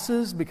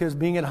classes, because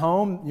being at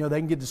home, they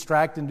can get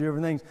distracted and do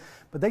everything.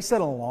 But they set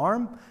an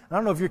alarm. I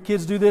don't know if your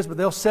kids do this, but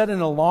they'll set an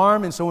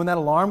alarm, and so when that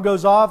alarm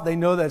goes off, they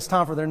know that it's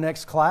time for their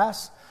next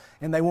class,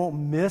 and they won't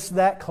miss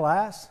that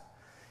class.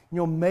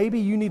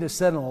 Maybe you need to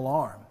set an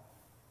alarm.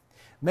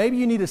 Maybe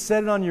you need to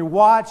set it on your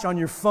watch, on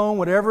your phone,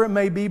 whatever it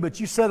may be, but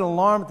you set an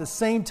alarm at the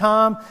same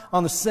time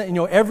on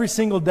every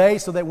single day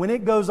so that when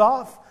it goes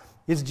off,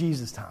 it's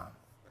Jesus time.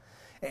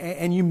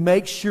 And you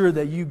make sure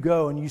that you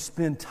go and you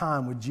spend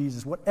time with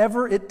Jesus.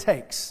 Whatever it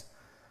takes,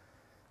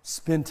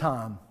 spend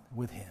time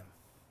with Him.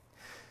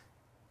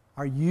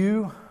 Are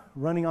you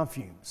running on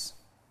fumes?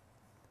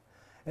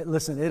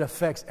 Listen, it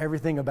affects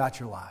everything about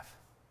your life.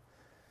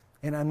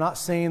 And I'm not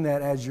saying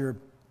that as your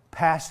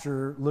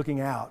pastor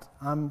looking out.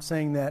 I'm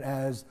saying that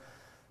as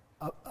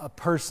a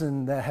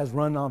person that has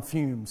run on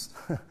fumes.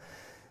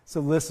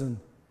 So listen,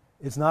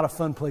 it's not a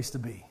fun place to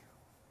be.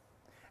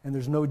 And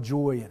there's no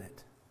joy in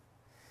it.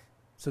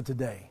 So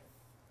today,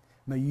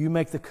 may you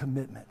make the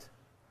commitment.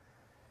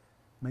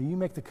 May you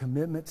make the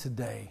commitment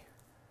today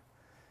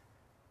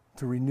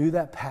to renew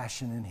that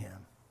passion in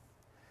Him,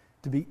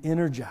 to be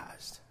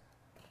energized,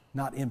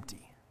 not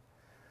empty,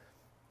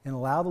 and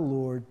allow the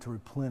Lord to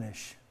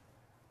replenish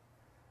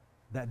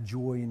that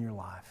joy in your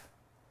life.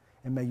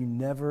 And may you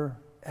never,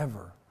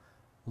 ever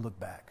look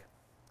back.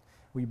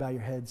 Will you bow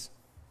your heads?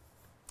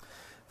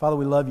 Father,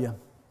 we love You.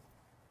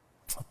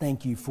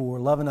 Thank You for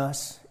loving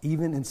us,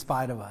 even in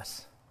spite of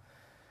us.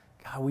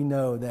 God, we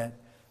know that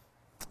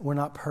we're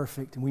not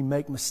perfect and we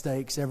make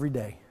mistakes every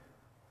day.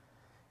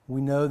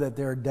 We know that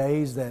there are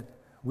days that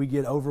we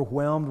get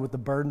overwhelmed with the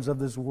burdens of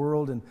this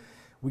world and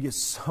we get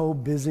so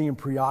busy and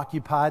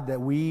preoccupied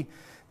that we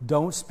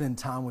don't spend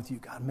time with You.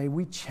 God, may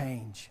we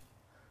change.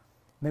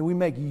 May we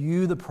make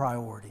You the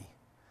priority.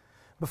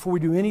 Before we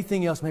do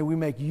anything else, may we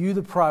make You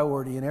the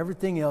priority and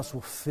everything else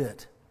will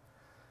fit.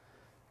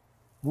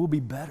 We'll be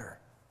better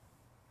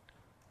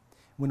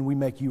when we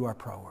make You our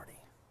priority.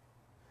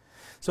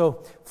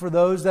 So for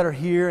those that are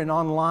here and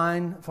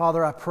online,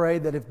 Father, I pray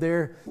that if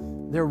they're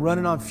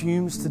running on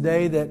fumes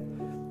today, that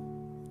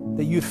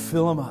You'd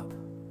fill them up.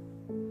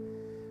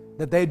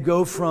 That they'd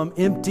go from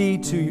empty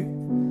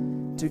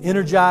to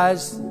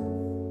energized.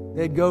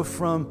 They'd go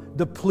from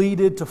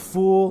depleted to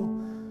full.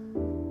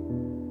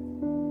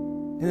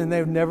 And then they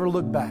would never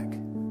look back.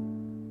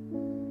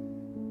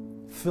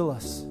 Fill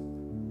us.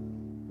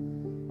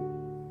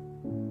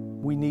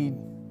 We need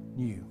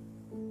You.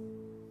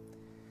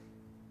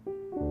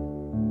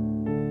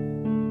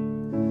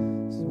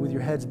 With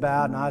your heads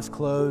bowed and eyes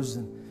closed,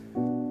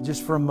 and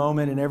just for a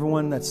moment, and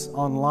everyone that's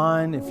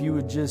online, if you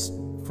would just,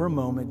 for a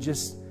moment,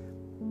 just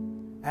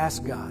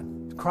ask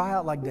God. Cry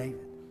out like David.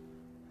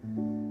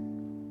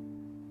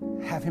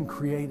 Have Him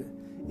create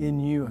in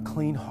you a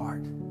clean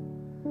heart.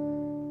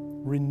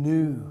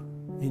 Renew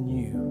in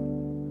You.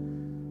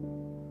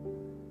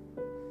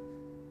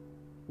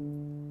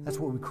 That's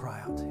what we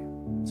cry out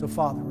to. So,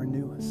 Father,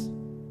 renew us.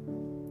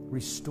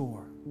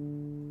 Restore.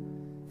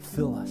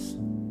 Fill us.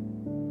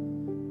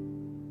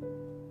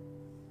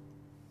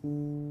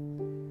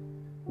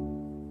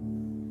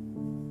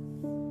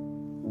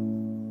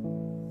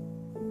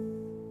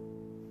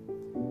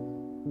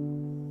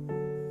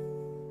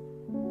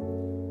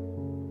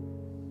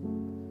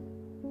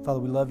 Father,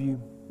 we love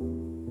You.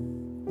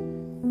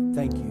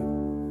 Thank You.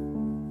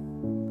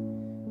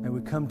 May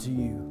we come to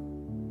You.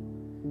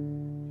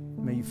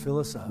 May You fill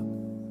us up.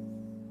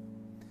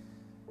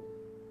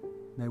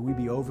 May we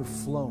be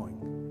overflowing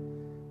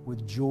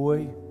with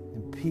joy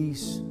and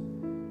peace.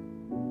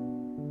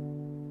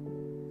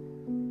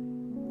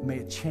 May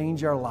it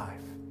change our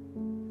life.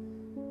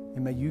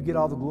 And may You get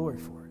all the glory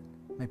for it.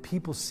 May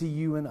people see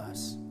You in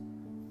us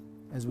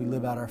as we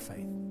live out our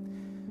faith.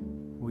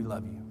 We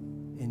love You.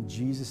 In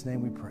Jesus'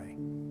 name we pray.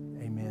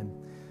 Amen.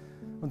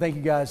 Well, thank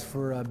you guys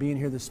for being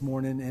here this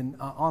morning. And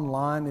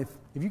online, if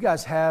you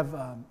guys have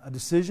a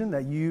decision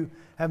that you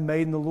have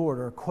made in the Lord,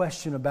 or a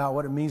question about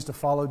what it means to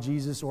follow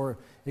Jesus or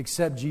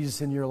accept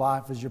Jesus in your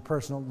life as your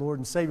personal Lord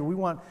and Savior, we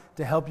want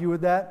to help you with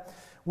that.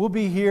 We'll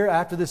be here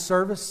after this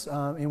service,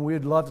 and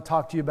we'd love to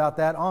talk to you about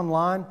that.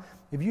 Online,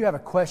 if you have a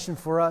question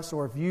for us,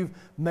 or if you've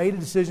made a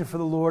decision for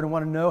the Lord and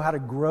want to know how to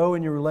grow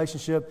in your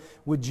relationship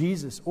with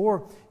Jesus,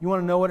 or you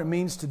want to know what it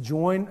means to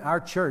join our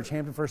church,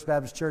 Hampton First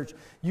Baptist Church,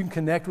 you can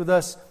connect with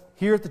us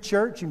here at the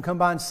church. You can come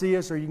by and see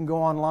us, or you can go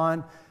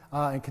online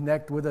and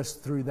connect with us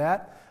through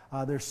that.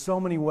 There's so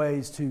many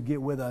ways to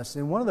get with us.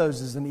 And one of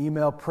those is an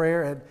email,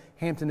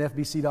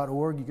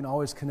 prayer@hamptonfbc.org. You can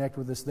always connect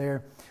with us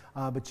there.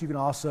 But you can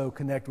also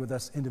connect with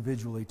us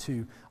individually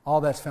too.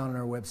 All that's found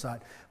on our website.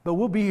 But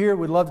we'll be here.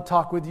 We'd love to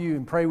talk with you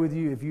and pray with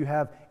you. If you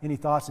have any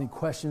thoughts, any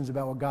questions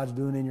about what God's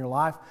doing in your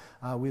life,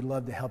 we'd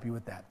love to help you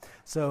with that.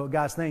 So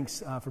guys,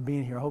 thanks for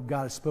being here. I hope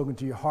God has spoken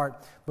to your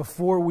heart.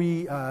 Before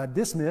we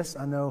dismiss,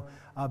 I know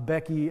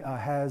Becky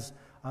has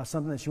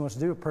something that she wants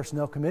to do, a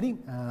personnel committee.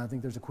 I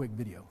think there's a quick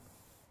video.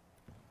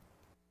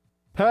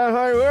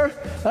 We're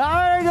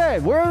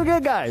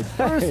good, guys.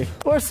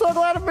 We're so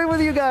glad to be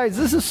with you guys.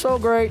 This is so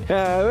great.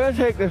 We're going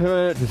to take this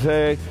minute to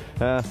say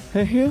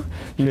thank you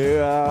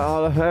to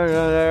all the fans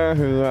out there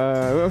who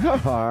worked so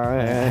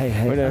hard.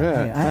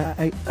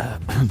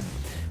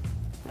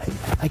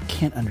 I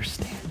can't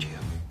understand you.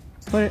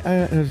 What?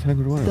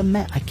 The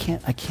man, I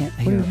can't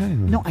hear.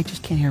 No, I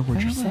just can't hear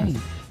what you're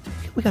saying.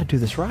 We got to do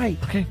this right.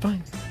 Okay,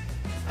 fine.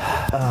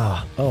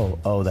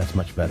 Oh, that's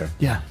much better.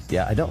 Yeah.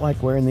 Yeah, I don't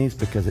like wearing these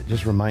because it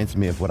just reminds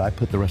me of what I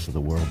put the rest of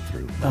the world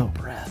through. Oh,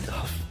 Brad.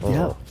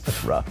 Yeah.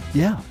 That's rough.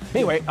 Yeah.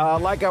 Anyway,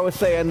 like I was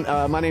saying,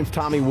 my name's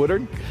Tommy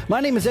Woodard.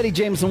 My name is Eddie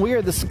James, and we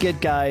are the Skid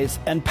Guys.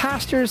 And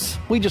pastors,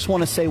 we just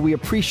want to say we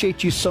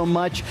appreciate you so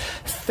much.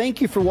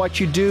 Thank you for what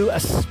you do,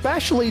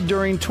 especially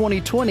during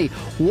 2020.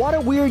 What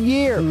a weird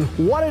year.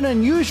 What an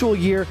unusual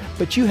year,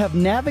 but you have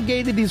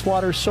navigated these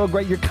waters so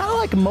great. You're kind of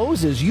like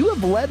Moses. You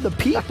have led the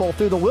people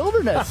through the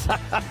wilderness.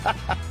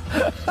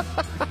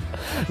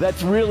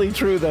 That's really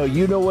true, though.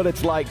 You know what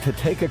it's like to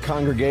take a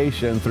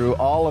congregation through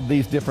all of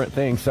these different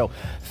things. So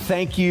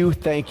thank you,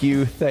 thank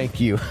you, thank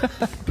you.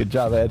 Good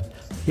job, Ed.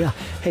 Yeah.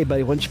 Hey,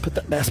 buddy, why don't you put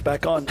that mask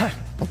back on?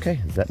 Okay.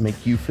 Does that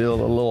make you feel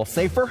a little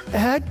safer?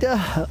 It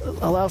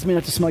allows me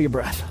not to smell your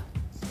breath.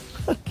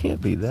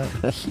 Can't be that.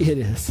 It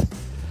is.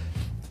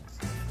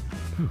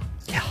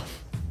 Yeah.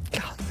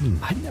 God,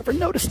 I never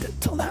noticed it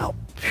till now.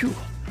 Phew.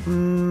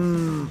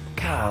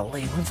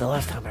 Golly, when's the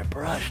last time I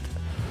brushed?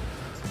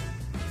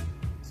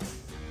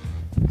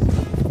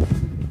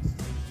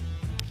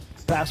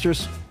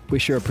 Pastors, we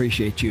sure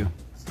appreciate you.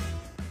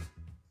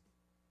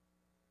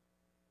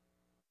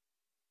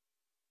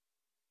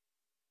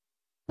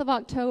 Of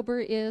October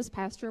is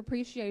Pastor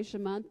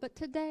Appreciation Month, but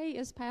today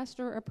is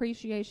Pastor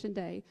Appreciation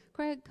Day.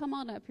 Craig, come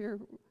on up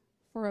here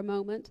for a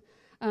moment.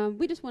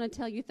 We just want to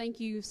tell you thank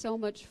you so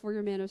much for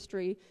your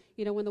ministry.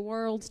 You know, when the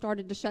world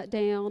started to shut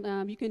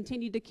down, you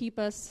continued to keep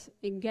us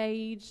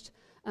engaged,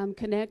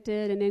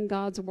 connected, and in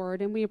God's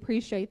Word, and we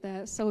appreciate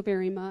that so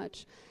very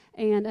much.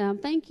 And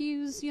thank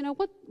yous, you know,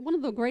 one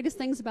of the greatest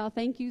things about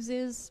thank yous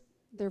is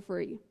they're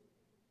free.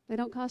 They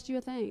don't cost you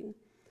a thing.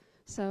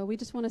 So we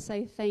just want to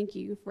say thank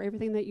you for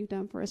everything that you've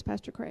done for us,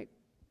 Pastor Craig.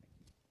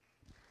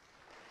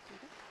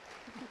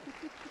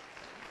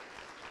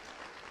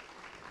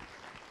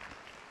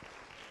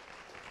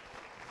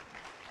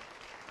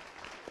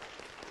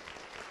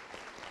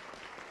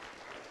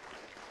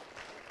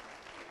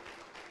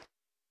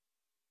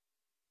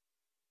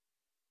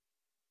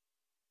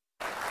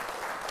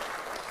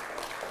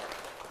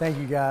 Thank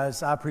you,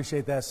 guys. I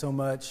appreciate that so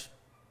much.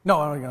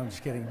 No, I'm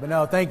just kidding. But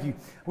no, thank you.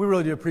 We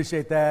really do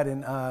appreciate that,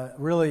 and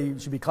really you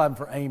should be clapping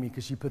for Amy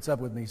because she puts up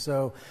with me.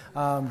 So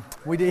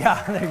we did.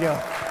 Yeah, there you go.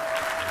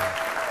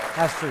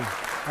 That's true.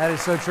 That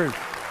is so true.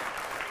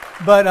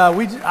 But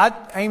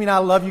Amy and I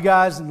love you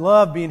guys and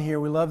love being here.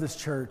 We love this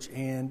church,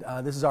 and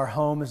this is our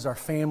home. This is our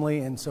family,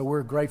 and so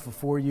we're grateful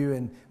for you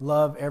and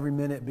love every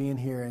minute being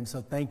here. And so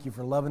thank you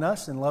for loving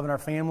us and loving our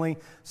family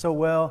so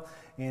well.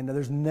 And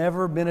there's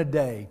never been a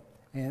day,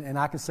 and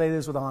I can say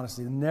this with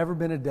honesty, there's never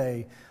been a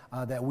day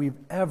that we've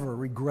ever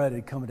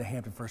regretted coming to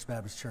Hampton First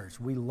Baptist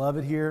Church. We love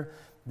it here.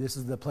 This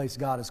is the place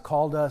God has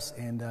called us,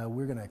 and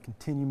we're going to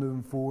continue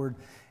moving forward,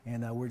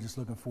 and we're just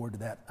looking forward to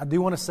that. I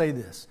do want to say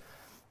this.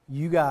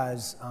 You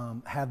guys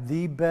have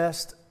the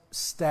best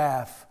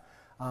staff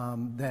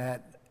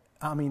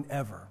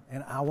ever.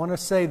 And I want to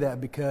say that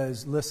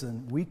because,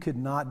 listen, we could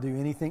not do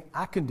anything.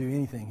 I couldn't do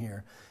anything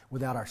here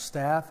without our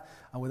staff,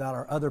 without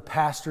our other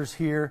pastors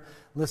here.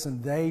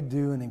 Listen, they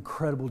do an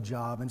incredible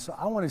job. And so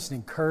I want to just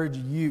encourage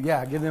you.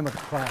 Yeah, give them a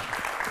clap.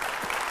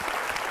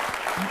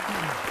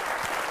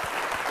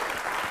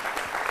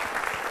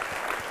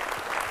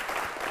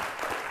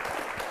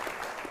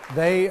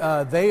 They're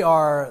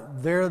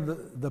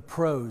the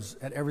pros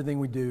at everything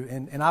we do.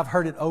 And I've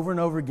heard it over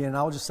and over again. And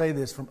I'll just say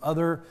this from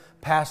other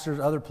pastors,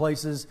 other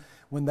places,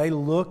 when they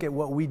look at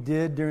what we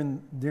did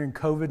during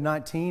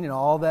COVID-19 and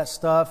all that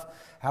stuff,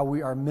 how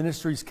our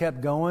ministries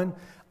kept going,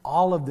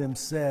 all of them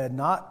said,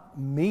 not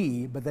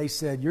me, but they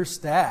said, your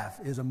staff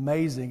is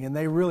amazing, and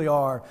they really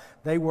are.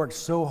 They work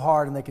so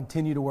hard, and they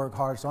continue to work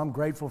hard, so I'm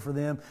grateful for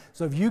them.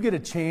 So if you get a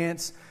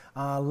chance,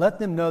 let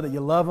them know that you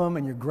love them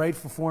and you're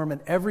grateful for them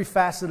in every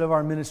facet of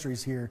our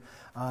ministries here.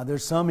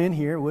 There's some in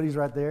here. Woody's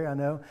right there, I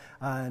know,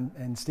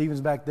 and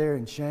Stephen's back there,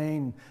 and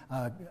Shane,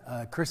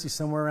 Christy's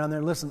somewhere around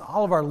there. Listen,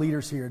 all of our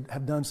leaders here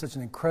have done such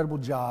an incredible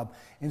job,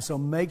 and so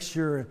make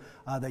sure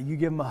that you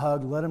give them a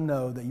hug, let them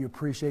know that you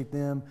appreciate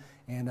them,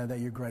 and that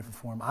you're grateful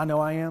for them. I know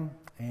I am,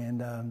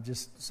 and I'm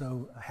just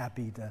so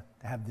happy to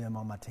have them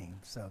on my team.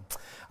 So,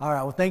 all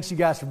right, well, thanks you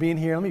guys for being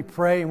here. Let me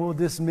pray, and we'll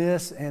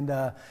dismiss, and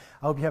I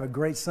hope you have a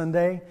great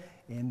Sunday,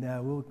 and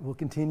we'll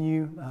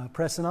continue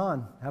pressing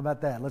on. How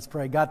about that? Let's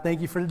pray. God, thank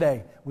you for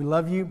today. We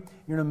love you.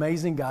 You're an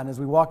amazing God, and as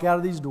we walk out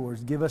of these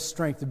doors, give us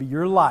strength to be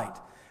your light.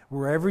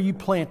 Wherever you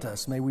plant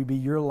us, may we be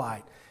your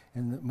light,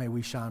 and may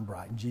we shine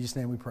bright. In Jesus'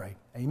 name we pray.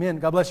 Amen.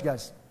 God bless you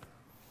guys.